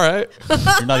 all right.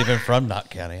 you're not even from Knott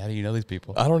County. How do you know these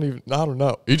people? I don't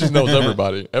know. He just knows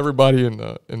everybody. Everybody in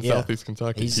Yeah. Southeast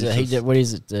Kentucky. He did, what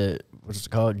is it? What's it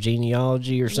called?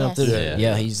 Genealogy or something? Yeah.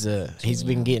 Yeah, he's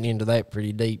been getting into that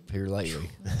pretty deep here lately.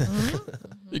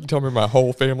 You can tell me my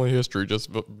whole family history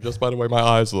just by the way my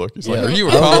eyes look. He's like, Yeah. are you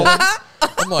a Collins?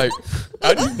 I'm like,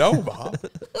 how do you know, Bob?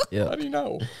 Yeah. How do you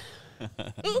know?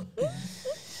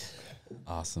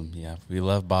 Awesome. Yeah, we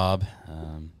love Bob.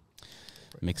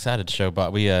 I'm excited to show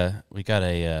Bob. We got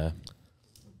a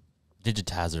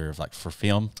digitizer of like for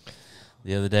film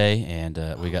the other day, and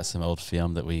we got some old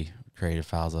film that we created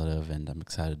files out of, and I'm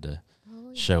excited to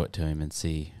show it to him and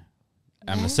see.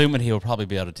 I'm assuming he'll probably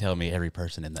be able to tell me every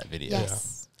person in that video.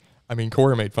 Yes. I mean,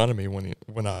 Corey made fun of me when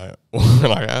I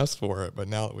asked for it, but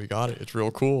now that we got it, it's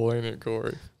real cool, ain't it,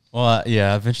 Corey? Well,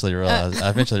 yeah, I eventually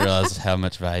realized how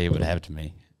much value it would have to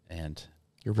me, and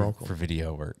You're welcome. for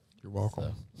video work. You're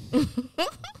welcome.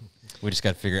 We just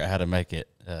got to figure out how to make it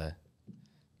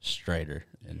straighter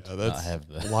and Yeah, not have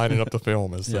the. lining up the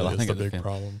film is Yeah, the lining up the big film.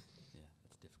 problem. Yeah,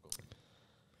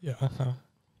 it's difficult. Yeah,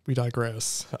 we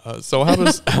digress. So how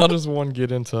does one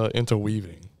get into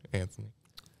weaving, Anthony?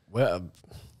 Well,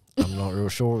 I'm not real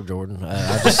sure, Jordan.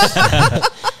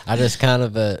 I just kind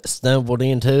of stumbled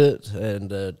into it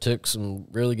and took some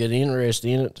really good interest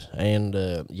in it. And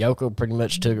Yoko pretty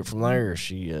much took it from there.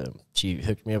 She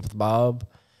hooked me up with Bob.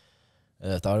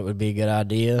 Thought it would be a good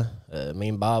idea. Me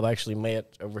and Bob actually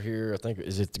met over here. I think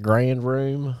is it the Grand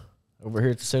Room over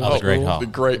here at the Settlement the Great School? Hall. The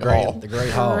Great Hall. The Great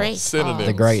Hall. Great Synonyms. Hall.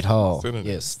 The Great Hall. Synonyms.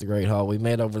 Yes, the Great Hall. We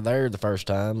met over there the first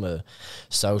time.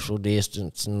 Social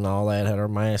distance and all that. Had our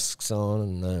masks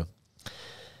on, and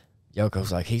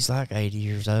Yoko's like, he's like 80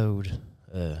 years old.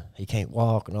 He can't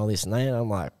walk and all this and that. I'm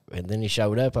like, and then he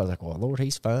showed up. I was like, well, Lord,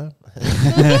 he's fine.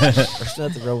 There's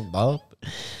nothing wrong with Bob.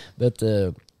 But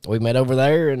we met over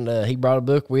there, and he brought a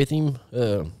book with him.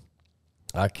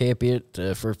 I kept it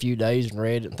for a few days and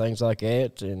read it and things like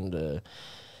that, and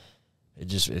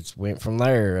it went from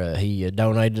there. He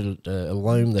donated a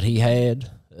loom that he had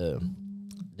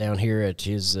down here at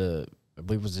his, I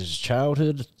believe it was his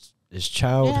childhood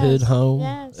Yes, home.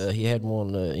 yes. He had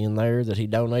one in there that he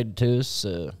donated to us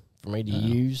for me to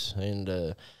use,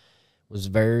 and was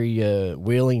very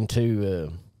willing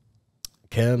to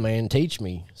come and teach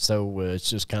me. So it's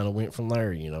just kind of went from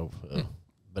there, you know.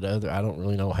 But I don't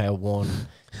really know how one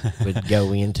would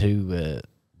go into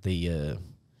the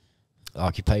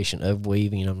occupation of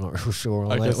weaving. I'm not real sure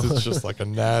on I that guess one. it's just like a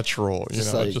natural,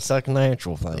 It's like a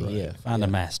natural thing, Right. yeah. Find a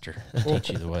master, teach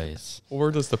you the ways. Well,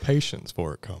 where does the patience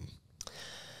for it come?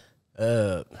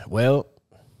 Well,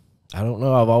 I don't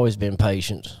know. I've always been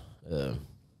patient.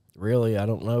 Really, I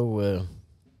don't know.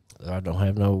 I don't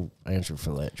have no answer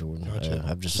for that, Jordan. Gotcha.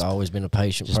 I've just always been a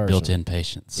patient Just person. built-in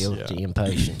patience. Built-in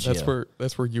patience.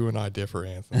 That's where you and I differ,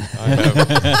 Anthony. I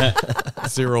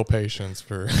have zero patience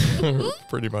for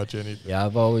pretty much anything. Yeah,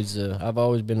 I've always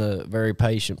been a very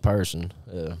patient person.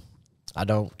 I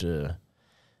don't.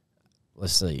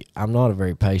 let's see. I'm not a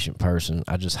very patient person.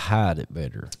 I just hide it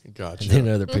better Gotcha. than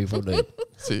other people do.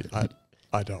 See,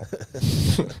 I don't.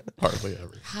 Hardly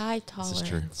ever. High This is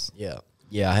true. tolerance.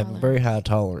 Yeah, I have a very high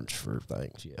tolerance for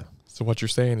things, yeah. So what you're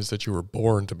saying is that you were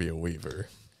born to be a weaver.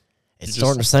 It's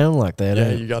starting to sound like that. Yeah,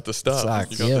 ain't it? you got the stuff. It's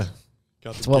like, you got yeah.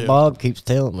 got That's the what gift. Bob keeps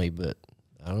telling me, but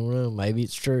I don't know. Maybe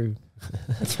it's true.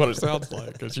 That's what it sounds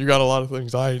like. Because you got a lot of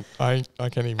things I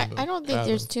can't even. I don't think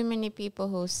there's too many people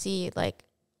who see like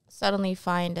suddenly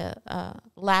find a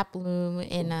lap loom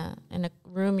in a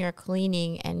room you're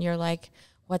cleaning and you're like,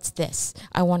 what's this?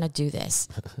 I want to do this.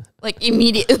 Like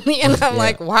immediately. And I'm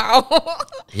like, wow.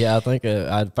 Yeah, I think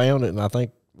I found it, and I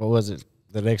think, what was it,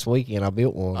 the next weekend I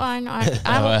built one. I know.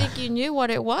 I don't think you knew what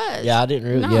it was. Yeah, I didn't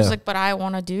really. No, yeah. I was like, but I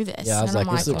want to do this. Yeah, I was and like,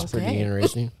 I'm this looks pretty okay.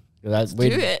 interesting. do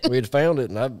it. We'd found it,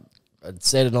 and I'd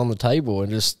set it on the table and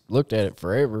just looked at it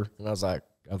forever. And I was like,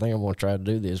 I think I'm going to try to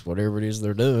do this, whatever it is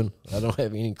they're doing. I don't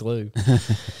have any clue.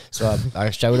 So I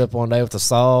showed up one day with a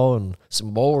saw and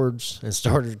some boards and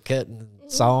started cutting,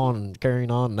 sawing, and carrying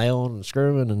on, nailing and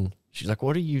screwing. And she's like,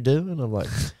 what are you doing? I'm like,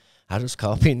 I just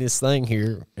copying this thing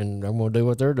here, and I'm going to do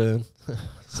what they're doing.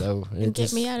 So it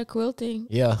Get me out of quilting.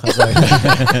 Yeah,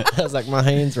 I was like, my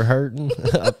hands are hurting.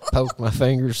 I poked my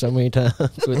fingers so many times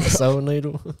with the sewing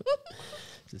needle,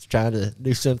 just trying to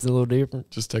do something a little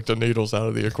different. Just take the needles out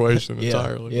of the equation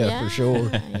entirely. Yeah, for sure.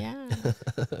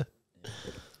 Yeah.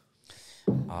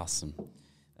 Awesome.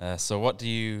 So what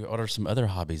are some other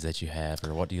hobbies that you have,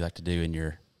 or what do you like to do in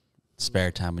your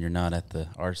spare time when you're not at the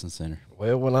Artisan Center?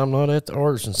 Well, when I'm not at the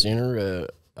Artisan Center,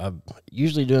 I'm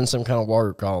usually doing some kind of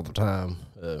work all the time,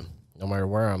 no matter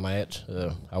where I'm at.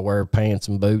 I wear pants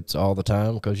and boots all the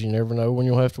time because you never know when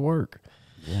you'll have to work.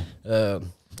 Yeah.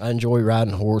 I enjoy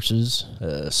riding horses,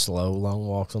 slow, long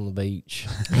walks on the beach,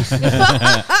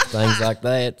 things like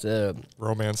that.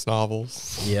 Romance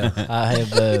novels. Yeah, I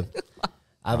have.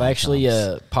 I've actually,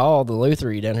 Paul, the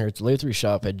Lutherie down here at the Lutherie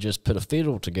shop, had just put a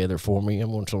fiddle together for me.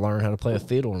 I'm going to learn how to play a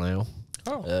fiddle now.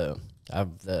 Oh. I've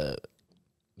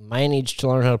managed to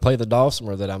learn how to play the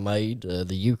dulcimer that I made.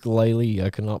 The ukulele, I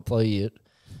cannot play it,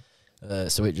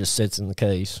 so it just sits in the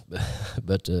case.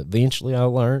 But eventually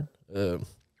I'll learn.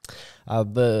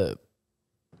 I've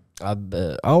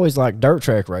always liked dirt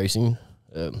track racing.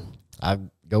 I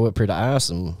go up here to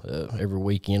Isom every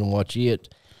weekend and watch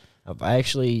it. I've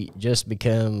actually just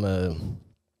become,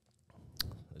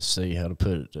 let's see how to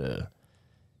put it,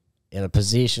 in a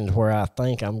position where I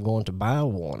think I'm going to buy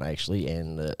one, actually,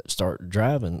 and start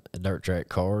driving a dirt track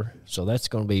car. So that's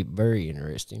going to be very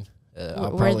interesting.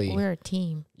 We're a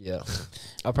team. Yeah,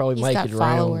 I'll probably He's make got it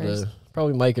around. followers.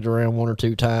 Probably make it around one or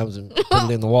two times and put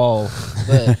it in the wall.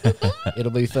 But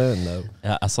it'll be fun though.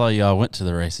 I saw y'all went to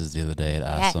the races the other day at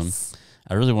Isom. Yes.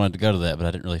 I really wanted to go to that, but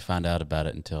I didn't really find out about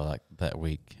it until like that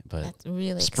week. But That's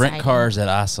really sprint exciting. cars at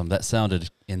Isom, that sounded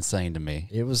insane to me.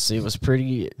 It was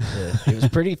pretty. It was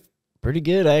pretty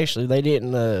good actually. They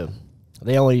didn't.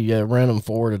 They only ran them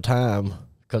four at a time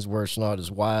because where it's not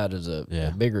as wide as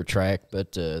a bigger track.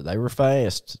 But they were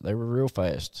fast. They were real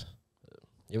fast.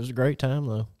 It was a great time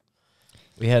though.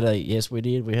 We had we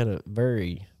did. We had a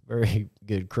very, very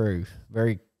good crew.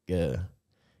 Very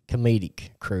comedic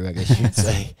crew, I guess you'd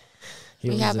say.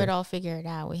 We have it all figured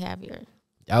out. We have your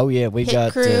Oh yeah, we pit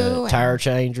got crew tire and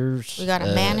changers. we got a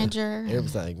manager.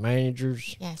 Everything,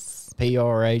 managers, Yes.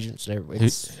 PR agents, and everything.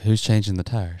 Who's changing the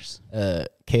tires?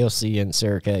 Kelsey and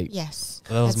Sarah Kate. Yes.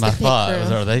 That was That's my the pit thought.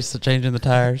 crew. Are they still changing the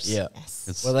tires? Yeah. Yes.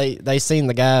 It's- Well, they seen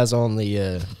the guys on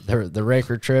the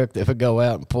record truck that would go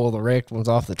out and pull the wrecked ones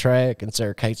off the track, and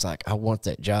Sarah Kate's like, I want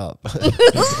that job.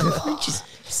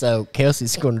 So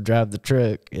Kelsey's going to drive the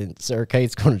truck, and Sarah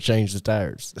Kate's going to change the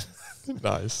tires.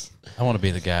 Nice. I want to be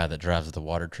the guy that drives the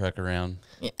water truck around.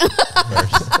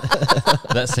 First.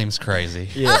 That seems crazy.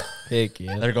 Yeah, heck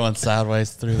yeah. They're going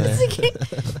sideways through there.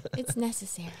 It's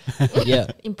necessary. Yeah,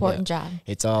 Important job.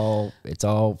 it's all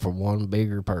for one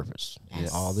bigger purpose.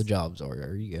 Yes. All the jobs are.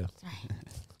 There you go. That's right.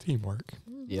 Teamwork.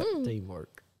 Yep,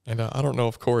 teamwork. And I don't know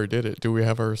if Corey did it. Do we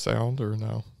have our sound or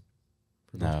no?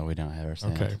 No, we don't have our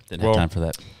sound. Okay. Didn't Well, have time for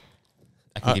that.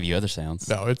 I can give you other sounds.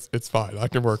 No, it's fine. I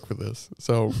can work with this.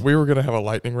 So we were gonna have a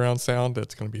lightning round sound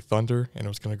that's gonna be thunder, and it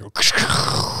was gonna go. So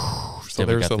Yeah, we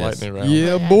there's got the this. lightning round.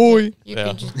 Yeah, Yeah, boy. You Yeah,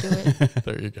 can just do it.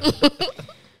 there you go.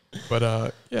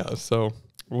 But yeah. So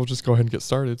we'll just go ahead and get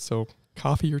started. So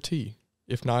coffee or tea?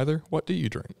 If neither, what do you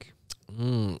drink?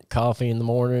 Coffee in the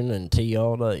morning and tea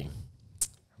all day.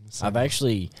 I've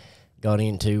actually got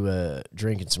into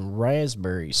drinking some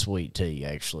raspberry sweet tea,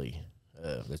 actually.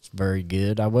 It's very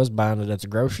good. I was buying it at the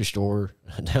grocery store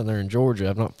down there in Georgia.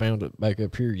 I've not found it back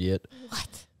up here yet.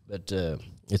 What? But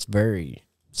it's very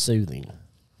soothing.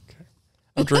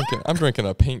 I'm drinking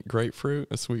a pink grapefruit,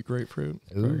 a sweet grapefruit.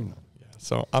 Ooh. Yeah,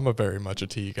 so I'm a very much a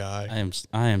tea guy.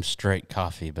 I am straight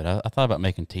coffee, but I thought about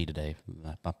making tea today.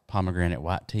 My pomegranate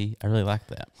white tea. I really like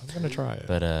that. I'm gonna try it.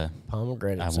 But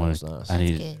Pomegranate sounds nice. I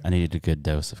good. needed a good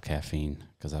dose of caffeine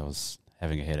because I was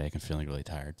having a headache and feeling really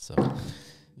tired. So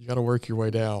You got to work your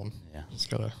way down. yeah, Just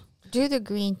gotta. Do the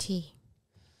green tea.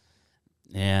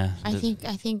 yeah. I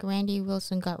think Randy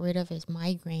Wilson got rid of his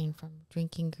migraine from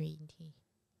drinking green tea.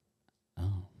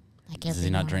 Oh, Like does every he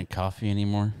not morning. drink coffee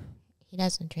anymore? He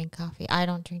doesn't drink coffee. I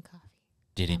don't drink coffee.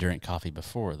 Did he No. drink coffee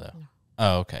before though? No.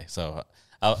 Oh, okay. So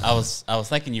I was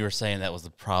thinking you were saying that was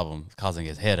the problem causing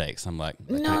his headaches. I'm like,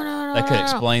 that could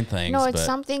explain things. No, it's but,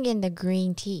 something in the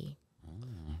green tea.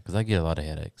 because I get a lot of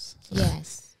headaches. So.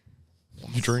 Yes.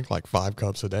 You drink like 5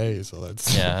 cups a day, so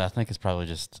that's Yeah, I think it's probably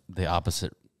just the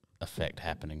opposite effect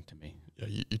happening to me. Yeah,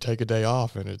 you take a day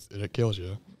off and it kills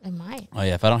you. It might. Oh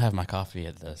yeah, if I don't have my coffee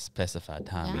at the specified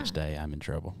time Yeah. each day, I'm in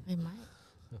trouble. It might.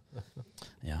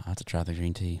 Yeah, I have to try the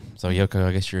green tea. So Yoko,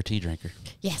 I guess you're a tea drinker.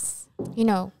 Yes. You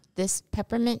know, this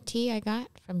peppermint tea I got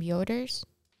from Yoder's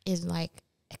is like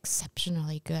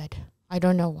exceptionally good. I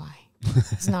don't know why.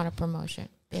 It's not a promotion.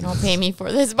 They don't pay me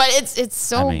for this, but it's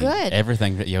so I mean, good.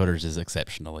 Everything at Yoder's is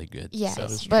exceptionally good. Yes,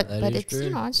 That is true. but That is it's true.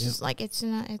 it's Yep. just like it's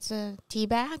a tea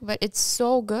bag, but it's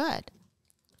so good.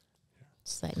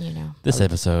 Just letting you know. This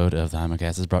episode of the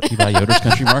Hymacast is brought to you by Yoder's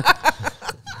Country Market.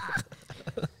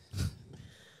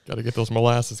 Got to get those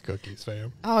molasses cookies,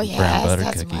 fam. Oh yeah, butter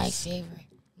that's my cookies.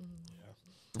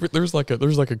 favorite. There's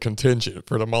like a contingent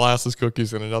for the molasses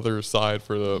cookies and another side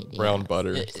for the brown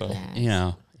butter. So. Yes. You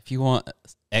know, if you want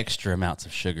extra amounts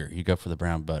of sugar, you go for the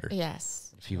brown butter.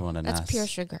 Yes, If you want a that's nice pure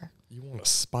sugar. You want a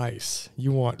spice.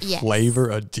 You want Yes. flavor,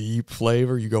 a deep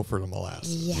flavor. You go for the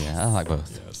molasses. Yes. Yeah, I like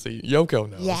both. Yeah, see, Yoko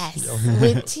knows. Yes, Yoko-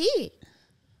 with tea.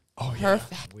 Oh yeah.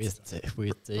 Perfect.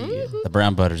 With the The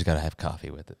brown butter's got to have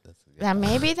coffee with it. That's a good, Now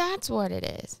maybe that's what it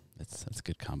is. that's a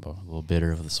good combo. A little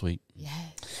bitter with the sweet. Yes.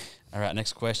 All right,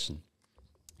 next question.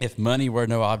 If money were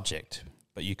no object,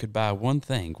 but you could buy one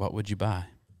thing, what would you buy?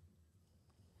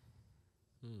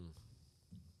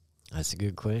 That's a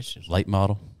good question. Late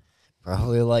model?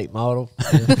 Probably a late model.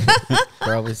 Yeah.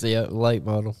 Probably the late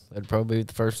model. That'd probably be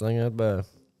the first thing I'd buy.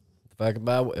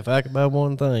 If I could buy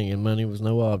one thing and money was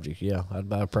no object, yeah, I'd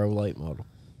buy a pro late model.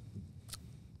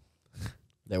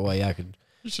 That way I could.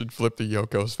 You should flip the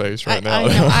Yoko's face right now. I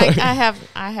know.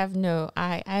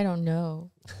 I don't know.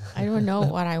 I don't know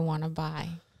what I want to buy.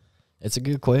 It's a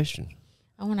good question.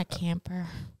 I want a camper.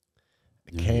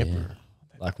 A camper,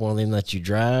 like one of them that you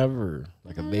drive, or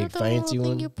like a big The fancy little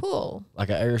thing one, you pull. like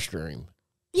an Airstream.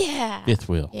 Yeah. Fifth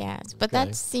wheel. Yes, but Okay.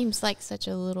 that seems like such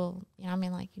a little. You know, I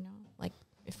mean, like like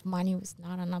if money was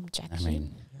not an objection, I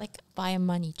mean, like buy a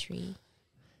money tree,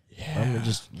 I mean,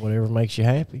 just whatever makes you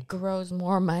happy. grows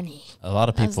more money. a lot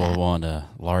of How's people that? want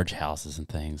large houses and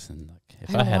things, and like, if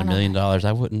I I don't had $1 wanna- million,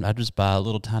 I wouldn't. I'd just buy a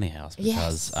little tiny house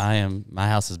because Yes. my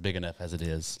house is big enough as it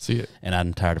is, See, and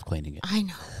I'm tired of cleaning it. I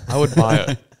know. I would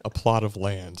buy a plot of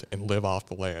land and live off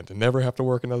the land and never have to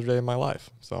work another day in my life.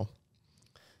 So,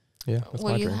 yeah, that's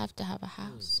Well, my you dream. have to have a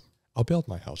house. I'll build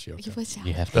my house, Yoko. You would have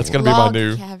You have to. That's work- gonna be my log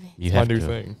new- cabin. You It's my have new to,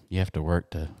 thing. You have to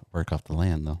work off the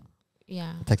land, though.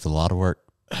 Yeah. It takes a lot of work.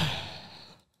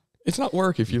 It's not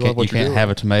work if you, You love what can't you're doing. have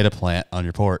a tomato plant on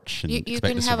your porch and You expect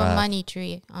can to have survive. a money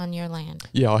tree on your land.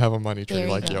 Yeah, I'll have a money tree There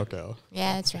you like go. Yoko.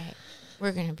 Yeah, that's right.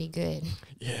 We're gonna be good.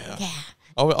 Yeah. Yeah.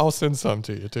 I'll send some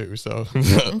to you too. So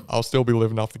I'll still be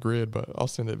living off the grid, but I'll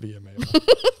send it via mail.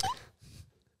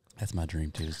 That's my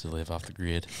dream too, is to live off the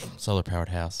grid. Solar powered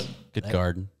house, good That-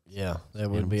 garden. Yeah, that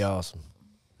would be awesome.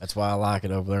 That's why I like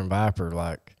it over there in Viper.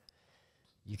 Like,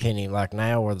 you can't even, like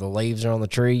now where the leaves are on the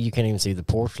tree, you can't even see the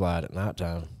porch light at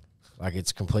nighttime. Like,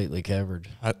 it's completely covered.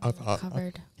 I thought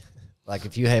Covered. Like,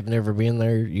 if you have never been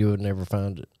there, you would never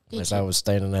find it. Did Unless you? I was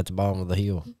standing at the bottom of the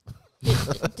hill.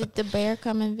 Did the bear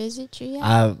come and visit you yet?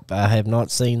 I have not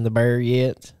seen the bear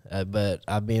yet, but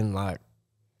I've been, like,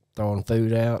 throwing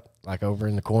food out, like, over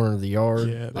in the corner of the yard.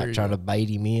 Yeah, there like, you trying go. to bait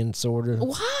him in, sort of.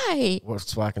 Why?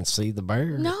 So I can see the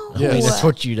bear. No. I mean, that's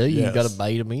what you do. You Yes. got to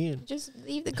bait him in. Just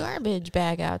leave the garbage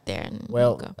bag out there and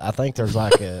Well, go. I think there's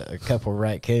like a couple of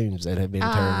raccoons that have been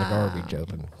tearing the garbage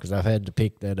open because I've had to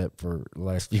pick that up for the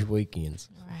last few weekends.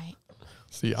 Right.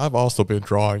 See, I've also been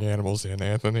drawing animals in,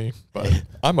 Anthony, but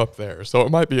I'm up there, so it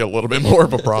might be a little bit more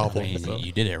of a I problem. mean, so.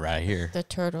 you did it right here. The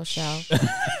turtle shell.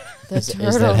 The Is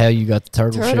that how you got the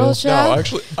turtle Turtle shell? shell? No,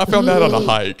 actually, I found that on a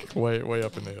hike way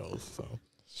up in the hills. So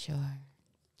Sure.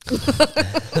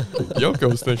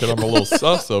 Yoko's thinking I'm a little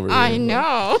sus over here. I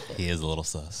know. He is a little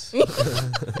sus.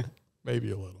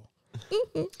 Maybe a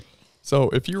little. So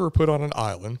if you were put on an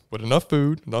island with enough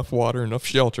food, enough water, enough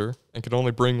shelter, and could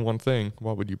only bring one thing,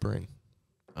 what would you bring?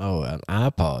 Oh, an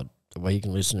iPod, the way you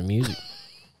can listen to music.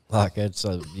 Like that's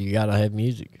you gotta have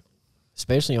music,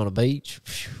 especially on a beach.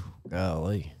 Phew,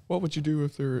 golly. What would you do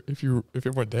if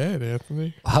it went dead,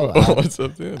 Anthony? Oh, What's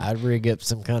up then? I'd rig up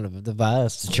some kind of a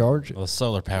device to charge it. Well,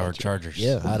 solar powered chargers.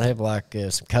 Yeah, I'd have like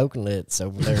some coconuts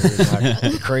over there,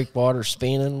 like creek water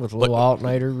spinning with a little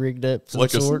alternator rigged up, some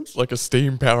sorts. Like a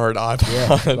steam powered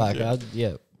iPod. Yeah,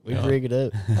 like we'd rig it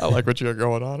up. I like what you got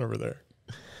going on over there.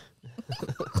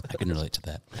 I can relate to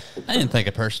that. I didn't think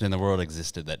a person in the world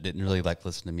existed that didn't really like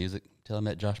listen to music until I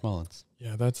met Josh Mullins.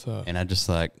 Yeah, that's and I just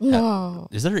like, No.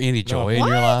 is there any joy in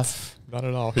your life? not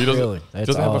at all. He doesn't Really? That's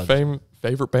doesn't have odd. a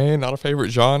favorite band, not a favorite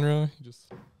genre. He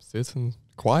just sits and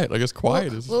quiet. I guess quiet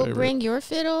is his We'll favorite. bring your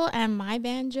fiddle and my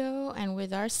banjo, and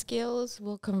with our skills,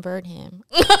 we'll convert him.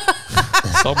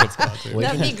 Someone's got to.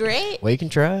 That'd be great. We can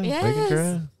try. We can Yes.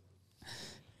 try.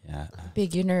 Yeah.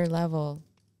 Beginner level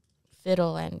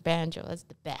fiddle and banjo is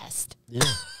the best. Yeah.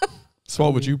 So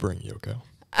what would you bring, Yoko?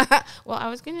 Well, I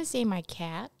was gonna say my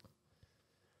cat.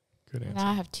 Good answer.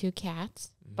 Now I have 2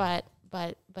 cats, but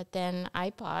then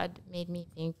iPod made me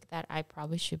think that I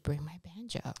probably should bring my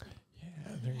banjo.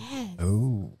 Yeah, there you Yes,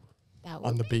 Ooh. that would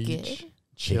on the be beach, good.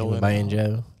 Chilling chilling.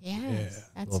 banjo. Yes, Yeah.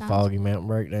 that Little sounds. foggy mountain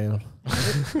breakdown.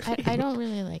 I don't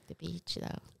really like the beach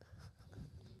though.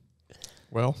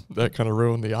 Well, that kind of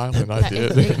ruined the island I It,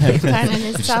 did. it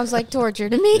kind of sounds like torture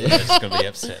to me. Yeah, it's going to be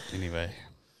upset anyway.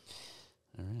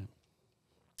 All right.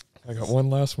 I got one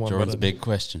last one. Jordan's but big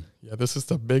question. Yeah, this is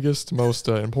the biggest, most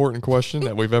important question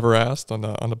that we've ever asked on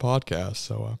the podcast.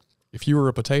 So, if you were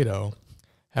a potato,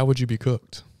 how would you be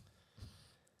cooked?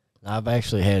 I've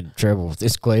actually had trouble with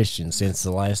this question since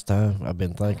the last time. I've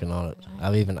been thinking on it.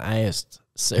 I've even asked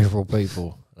several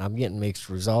people, and I'm getting mixed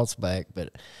results back, but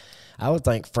I would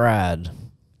think fried.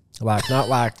 Like, not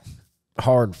like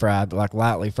hard fried, but like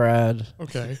lightly fried.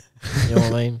 Okay. You know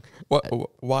what I mean?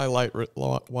 Why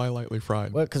lightly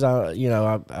fried? Well, because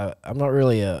I'm not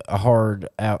really a hard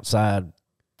outside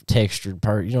textured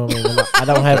person. You know what I mean? I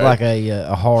don't have like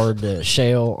a hard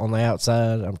shell on the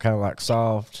outside. I'm kind of like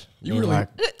soft. You And, really- like,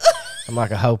 I'm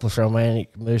like a hopeless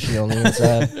romantic, mushy on the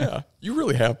inside. Yeah, you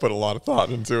really have put a lot of thought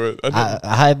into it. I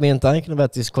have been thinking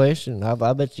about this question.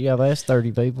 I bet you I've asked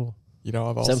 30 people. You know,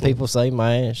 I've also Some people say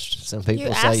mashed. Some people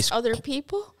You say asked other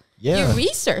people. yeah. You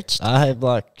researched. I have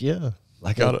like yeah.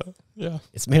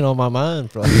 it's been on my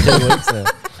mind for like 2 weeks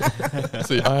now.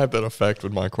 See, I have that effect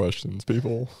with my questions.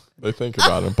 People, they think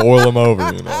about it and boil them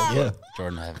over. You know. Yeah.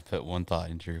 Jordan, I haven't put one thought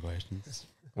into your questions.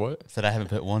 What? I said I haven't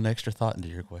put one extra thought into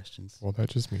your questions. Well, that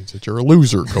just means that you're a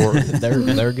loser, Corey.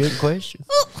 They're good questions.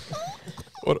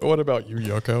 What about you,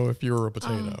 Yoko? If you were a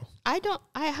potato,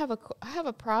 I have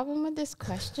a problem with this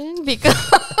question because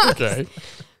okay.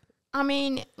 I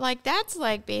mean, like that's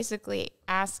like basically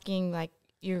asking like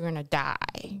you're gonna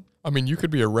die. I mean, you could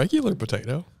be a regular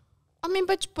potato. I mean,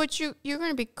 but you're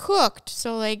gonna be cooked,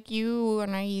 so like you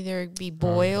gonna either be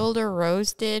boiled or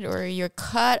roasted, or you're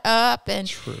cut up and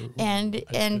True. and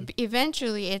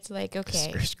eventually it's like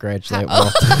okay, Scratch that one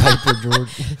off the paper,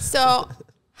 George. so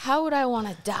how would I want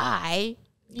to die?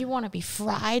 You want to be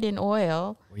fried in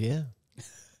oil? Yeah.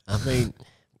 I mean,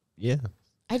 yeah.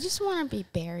 I just want to be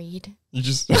buried. You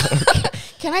just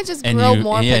Can I just grow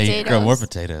more potatoes? you grow more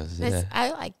potatoes. That's- Yeah.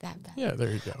 I like that better. yeah.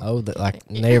 There you go. Oh, that like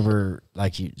never,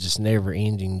 like you just never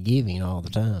ending giving all the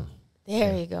time.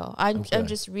 There you go. I'm Okay.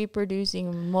 just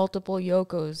reproducing multiple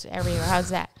Yokos everywhere. How's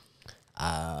that?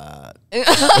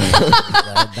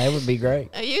 That would be great.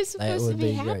 Are you That supposed to would be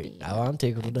be happy? great. Oh, I'm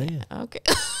tickled to death. Okay.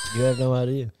 You have no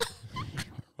idea.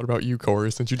 What about you,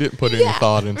 Corey? Since you didn't put any Yeah,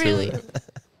 thought into really. it.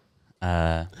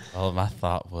 Well, my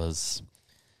thought was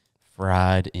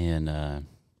fried in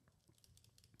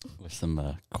with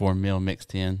some cornmeal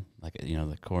mixed in, like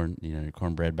the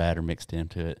cornbread batter mixed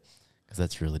into it, because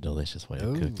that's a really delicious way to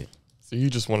cook Ooh. it. So you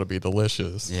just want to be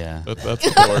delicious. Yeah, That's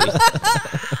Corey.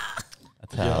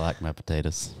 that's how I like my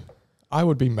potatoes. I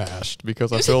would be mashed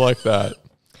because I feel like that.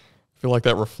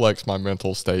 Reflects my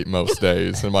mental state most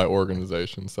days in my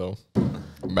organization. So,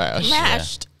 mashed.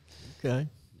 Mashed. Okay.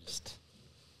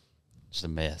 Just a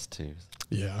mess too.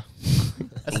 Yeah.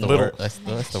 That's the Little- worst.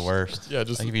 That's the worst. Yeah.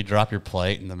 Just. Like if you drop your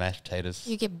plate and the mashed potatoes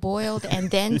You get boiled and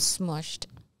then smushed.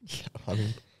 I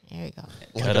mean, There you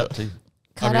go. cut up too.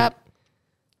 Cut mean, up,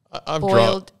 I've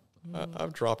boiled.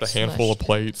 I've dropped a handful of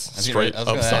plates was straight gonna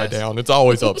upside ask. down. It's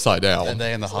always upside That down.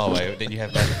 day in the hallway, didn't you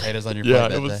have mashed potatoes on your Yeah,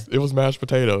 plate it that day? was mashed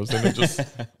potatoes, and it just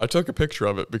I took a picture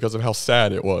of it because of how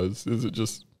sad it was. Is it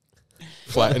just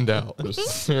flattened out?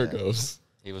 Just, there it goes.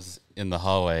 He was in the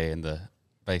hallway, and the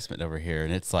basement over here,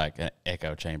 and it's like an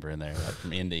echo chamber in there, like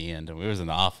from end to end. And we was in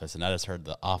the office, and I just heard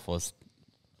the awfulest,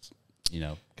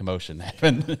 commotion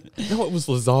happen. No, it was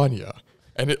lasagna,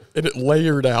 and it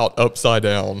layered out upside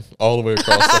down all the way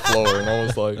across the floor, and I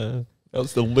was like, that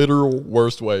was the literal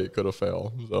worst way it could have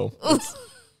failed. So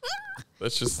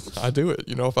that's just, I do it.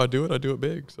 If I do it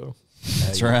big. So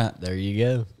That's right. There you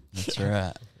go. That's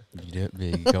right. You do it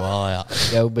big. Go all out.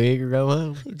 Go big or go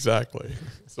home. exactly.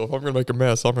 So if I'm gonna make a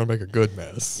mess, I'm gonna make a good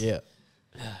mess. Yeah.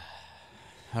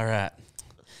 All right.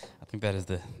 I think that is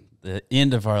the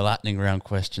end of our lightning round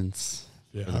questions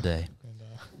for the day. And,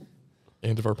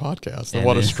 end of our podcast. And And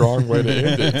what a it- strong way to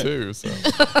end it too. So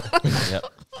Yep.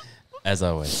 As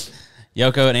always.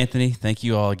 Yoko and Anthony, thank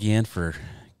you all again for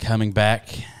coming back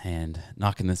and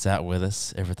knocking this out with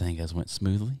us. Everything has went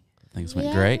smoothly. Things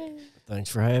went great. Thanks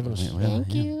for having us. Went well,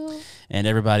 Thank yeah. you. And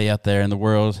everybody out there in the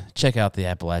world, check out the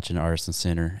Appalachian Artisan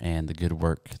Center and the good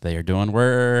work they are doing.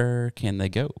 Where can they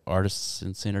go?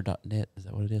 Artisancenter.net. Is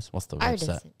that what it is? What's the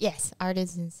website? Yes,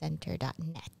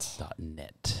 artisancenter.net.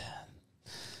 .net.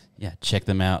 Yeah, check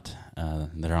them out.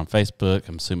 They're on Facebook.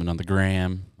 I'm assuming on the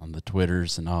Gram, on the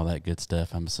Twitters, and all that good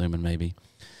stuff. I'm assuming maybe.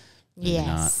 Maybe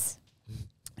Yes.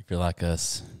 If you're like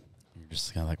us, you're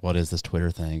just kind of like, what is this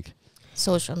Twitter thing?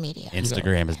 Social media.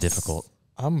 Instagram is Yes. difficult.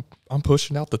 I'm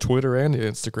pushing out the Twitter and the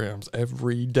Instagrams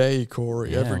every day,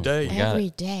 Corey. Yeah, every day. we got Every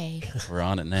it. day. We're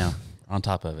on it now. On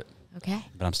top of it. Okay.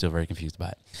 But I'm still very confused by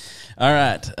it. All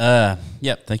right.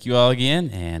 Yep. Thank you all again.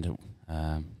 And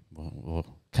we'll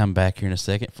come back here in a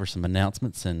second for some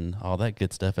announcements and all that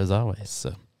good stuff as always.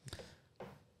 So.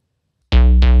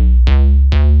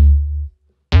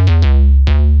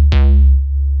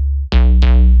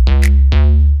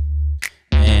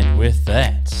 And with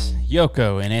that,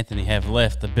 Yoko and Anthony have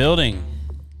left the building.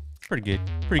 Pretty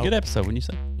good episode, wouldn't you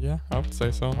say? Yeah, I would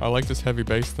say so. I like this heavy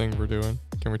bass thing we're doing.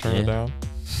 Can we turn it Yeah. down?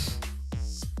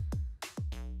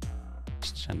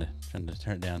 Just trying to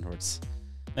turn it down towards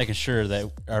making sure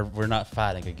that we're not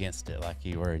fighting against it like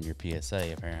you were in your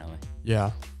PSA, apparently.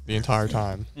 Yeah, the entire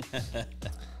time.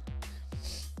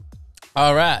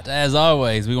 All right. As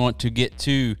always, we want to get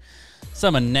to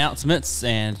some announcements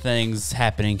and things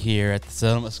happening here at the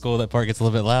Settlement School. That part gets a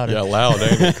little bit louder. Yeah, loud,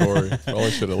 ain't it, Corey?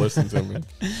 Probably should have listened to me.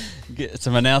 Get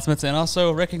some announcements and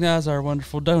also recognize our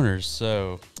wonderful donors.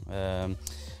 So,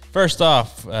 first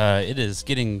off, it is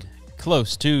getting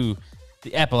close to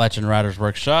the Appalachian Writers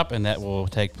Workshop, and that will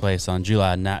take place on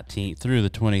July 19th through the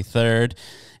 23rd.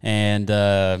 And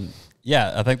I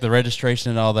think the registration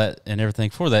and all that and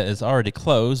everything for that is already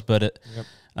closed, but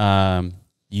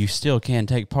you still can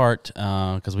take part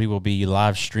because we will be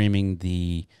live streaming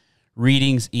the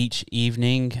readings each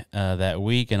evening that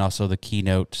week, and also the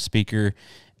keynote speaker,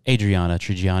 Adriana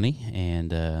Trigiani.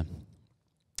 And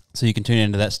so you can tune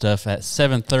into that stuff at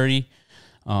 7:30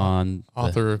 on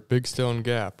Author of Big Stone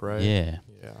Gap, right? Yeah.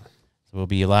 Yeah. So we'll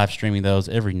be live streaming those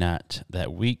every night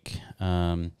that week.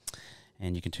 And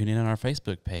you can tune in on our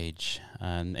Facebook page.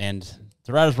 And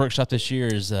the Writers Workshop this year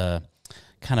is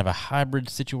kind of a hybrid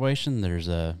situation. There's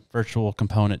a virtual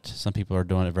component. Some people are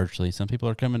doing it virtually. Some people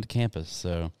are coming to campus.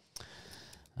 So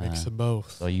Mix of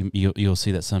both. So you'll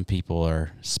see that some people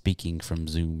are speaking from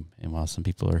Zoom, and while some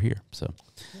people are here. So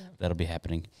that'll be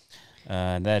happening.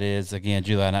 And that is, again,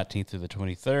 July 19th through the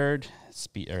 23rd.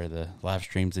 The live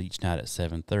streams each night at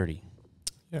 7:30.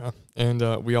 Yeah,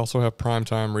 and we also have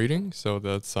primetime reading, so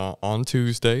that's on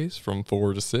Tuesdays from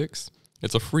 4 to 6.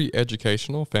 It's a free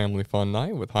educational family fun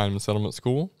night with Hindman Settlement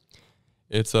School.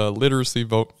 It's a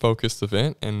literacy-focused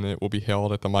event, and it will be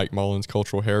held at the Mike Mullins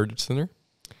Cultural Heritage Center.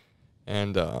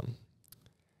 And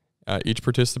each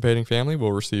participating family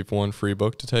will receive one free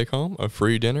book to take home, a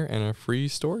free dinner, and a free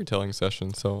storytelling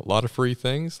session. So a lot of free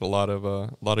things, a lot of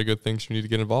good things you need to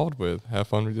get involved with. Have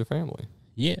fun with your family.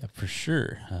 Yeah, for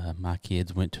sure. My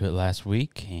kids went to it last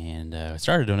week, and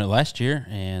started doing it last year,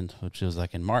 which was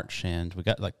like in March, and we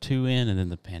got like 2 in, and then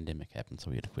the pandemic happened, so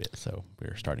we had to quit. So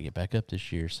we're starting to get back up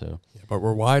this year. So Yeah, but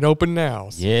we're wide open now.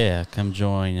 So. yeah, come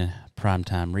join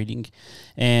Primetime Reading.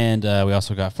 And we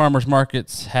also got farmers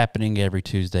markets happening every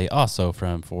Tuesday, also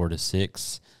from 4 to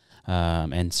 6.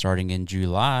 And starting in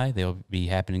July, they'll be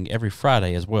happening every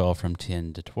Friday as well from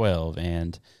 10 to 12.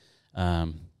 And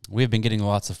we've been getting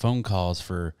lots of phone calls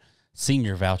for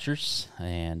senior vouchers,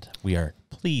 and we are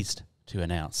pleased to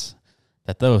announce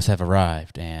that those have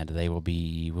arrived, and we'll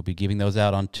be giving those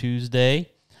out on Tuesday.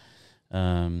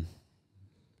 Trying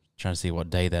to see what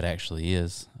day that actually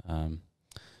is.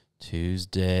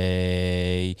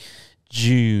 Tuesday,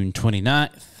 June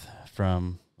 29th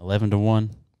from 11 to 1.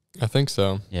 I think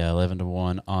so. Yeah, 11 to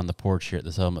 1 on the porch here at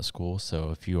the Settlement School.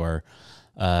 So if you are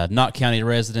not county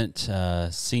resident,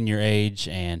 senior age,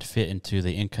 and fit into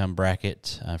the income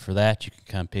bracket. For that, you can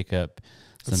come pick up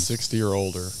some 60 or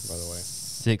older, by the way.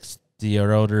 60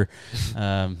 or older.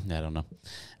 I don't know.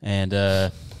 And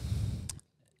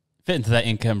fit into that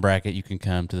income bracket, you can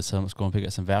come to the Settlement School and pick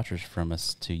up some vouchers from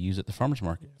us to use at the farmers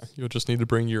market. You'll just need to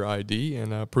bring your ID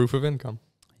and proof of income.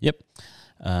 Yep.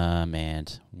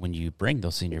 And when you bring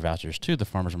those senior vouchers to the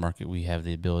farmers market, we have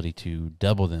the ability to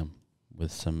double them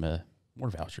with some more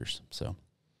vouchers. So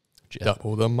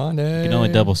double the money. You can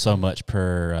only double so much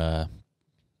per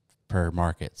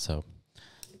market. So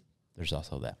there's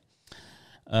also that.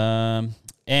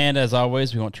 And as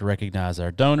always, we want to recognize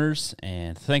our donors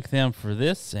and thank them for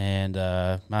this. And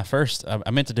I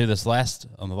meant to do this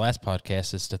on the last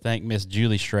podcast, is to thank Miss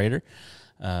Julie Schrader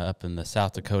up in the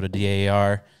South Dakota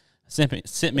DAR.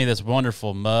 Sent me this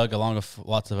wonderful mug along with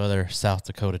lots of other South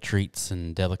Dakota treats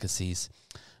and delicacies.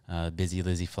 Busy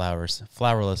Lizzie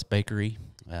Flourless Bakery.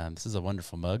 This is a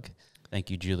wonderful mug. Thank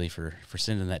you, Julie, for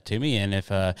sending that to me. And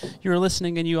if you're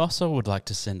listening and you also would like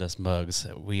to send us mugs,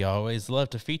 we always love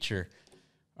to feature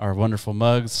our wonderful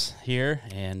mugs here.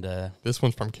 And this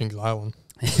one's from Kings Island.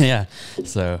 Yeah,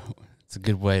 so it's a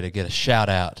good way to get a shout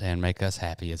out and make us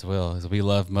happy as well. As we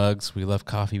love mugs, we love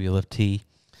coffee, we love tea.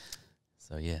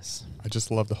 So yes, I just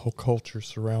love the whole culture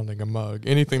surrounding a mug.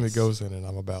 Anything that goes in it,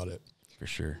 I'm about it. For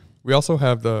sure. We also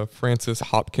have the Francis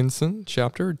Hopkinson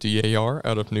chapter, DAR,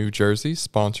 out of New Jersey,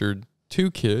 sponsored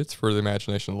 2 kids for the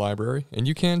Imagination Library. And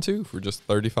you can too. For just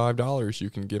 $35, you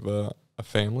can give a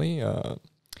family a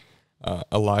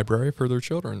library for their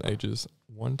children, ages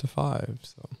 1 to 5.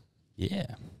 So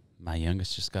yeah, my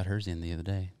youngest just got hers in the other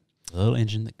day. A little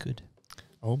engine that could.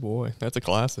 Oh boy, that's a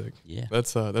classic. Yeah,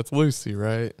 that's Lucy,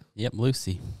 right? Yep,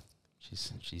 Lucy.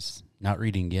 She's not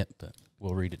reading yet, but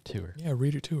we'll read it to her. Yeah,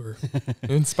 read it to her.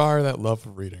 Inspire that love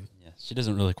of reading. Yeah, she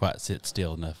doesn't really quite sit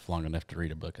still long enough to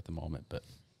read a book at the moment, but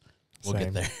we'll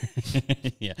get there.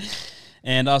 Yeah.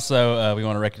 And also, we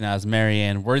want to recognize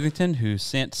Marianne Worthington, who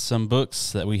sent some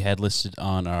books that we had listed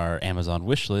on our Amazon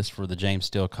wish list for the James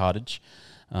Steele Cottage.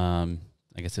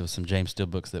 I guess it was some James Steele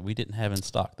books that we didn't have in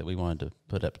stock that we wanted to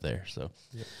put up there. So,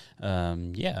 yep.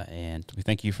 Yeah, and we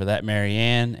thank you for that,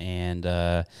 Marianne.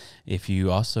 And if you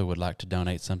also would like to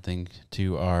donate something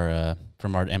to our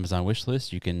from our Amazon wish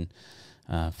list, you can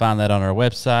find that on our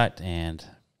website and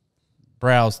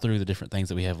browse through the different things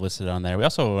that we have listed on there. We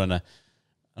also want to,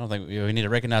 I don't think we need to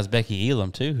recognize Becky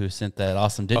Elam, too, who sent that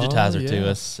awesome digitizer to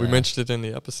us. We mentioned it in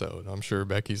the episode. I'm sure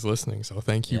Becky's listening, so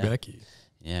thank you, Becky.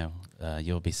 Yeah,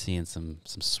 you'll be seeing some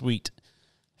sweet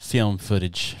film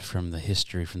footage from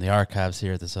the archives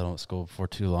here at the Settlement School. Before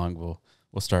too long,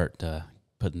 we'll start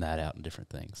putting that out in different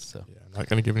things. So yeah, I'm not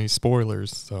going to give any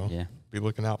spoilers, so be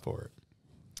looking out for it.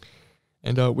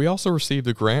 And we also received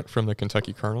a grant from the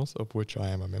Kentucky Colonels, of which I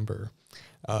am a member,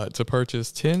 to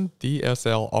purchase 10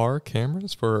 DSLR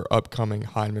cameras for upcoming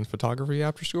Hindman Photography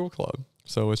After School Club.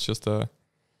 So it's just the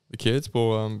kids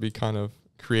will be kind of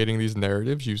creating these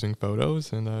narratives using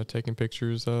photos and taking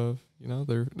pictures of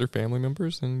their family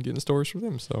members and getting stories from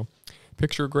them. So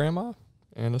picture of grandma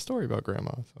and a story about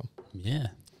grandma. So yeah,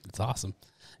 it's awesome.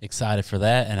 Excited for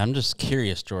that. And I'm just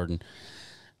curious, Jordan,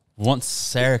 once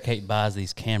Sarah Kate buys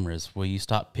these cameras, will you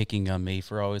stop picking on me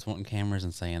for always wanting cameras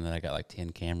and saying that I got like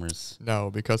 10 cameras? No,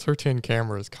 because her 10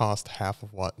 cameras cost half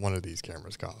of what one of these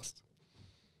cameras cost.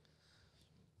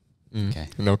 Okay.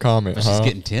 No comment. But she's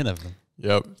getting 10 of them.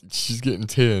 Yep, she's getting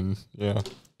 10. Yeah.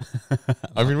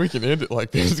 I mean, we can end it like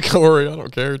this, Corey. I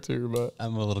don't care to, but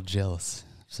I'm a little jealous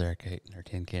of Sarah Kate and her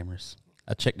 10 cameras.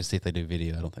 I checked to see if they do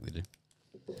video. I don't think they do.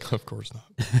 Of course not.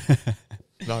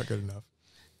 Not good enough.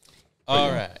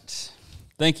 All right.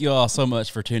 Thank you all so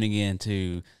much for tuning in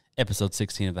to episode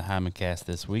 16 of the Hindman Cast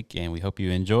this week, and we hope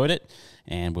you enjoyed it.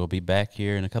 And we'll be back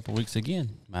here in a couple weeks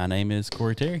again. My name is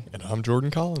Corey Terry. And I'm Jordan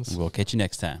Collins. And we'll catch you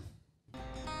next time.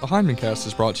 The Hindman Cast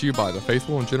is brought to you by the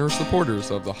faithful and generous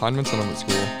supporters of the Hindman Settlement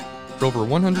School. For over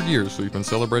 100 years, we've been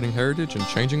celebrating heritage and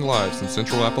changing lives in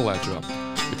Central Appalachia.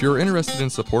 If you're interested in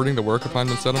supporting the work of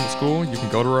Hindman Settlement School, you can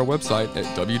go to our website at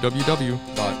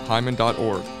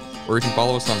www.hindman.org, or you can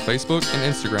follow us on Facebook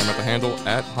and Instagram at the handle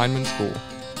 @Hindman School.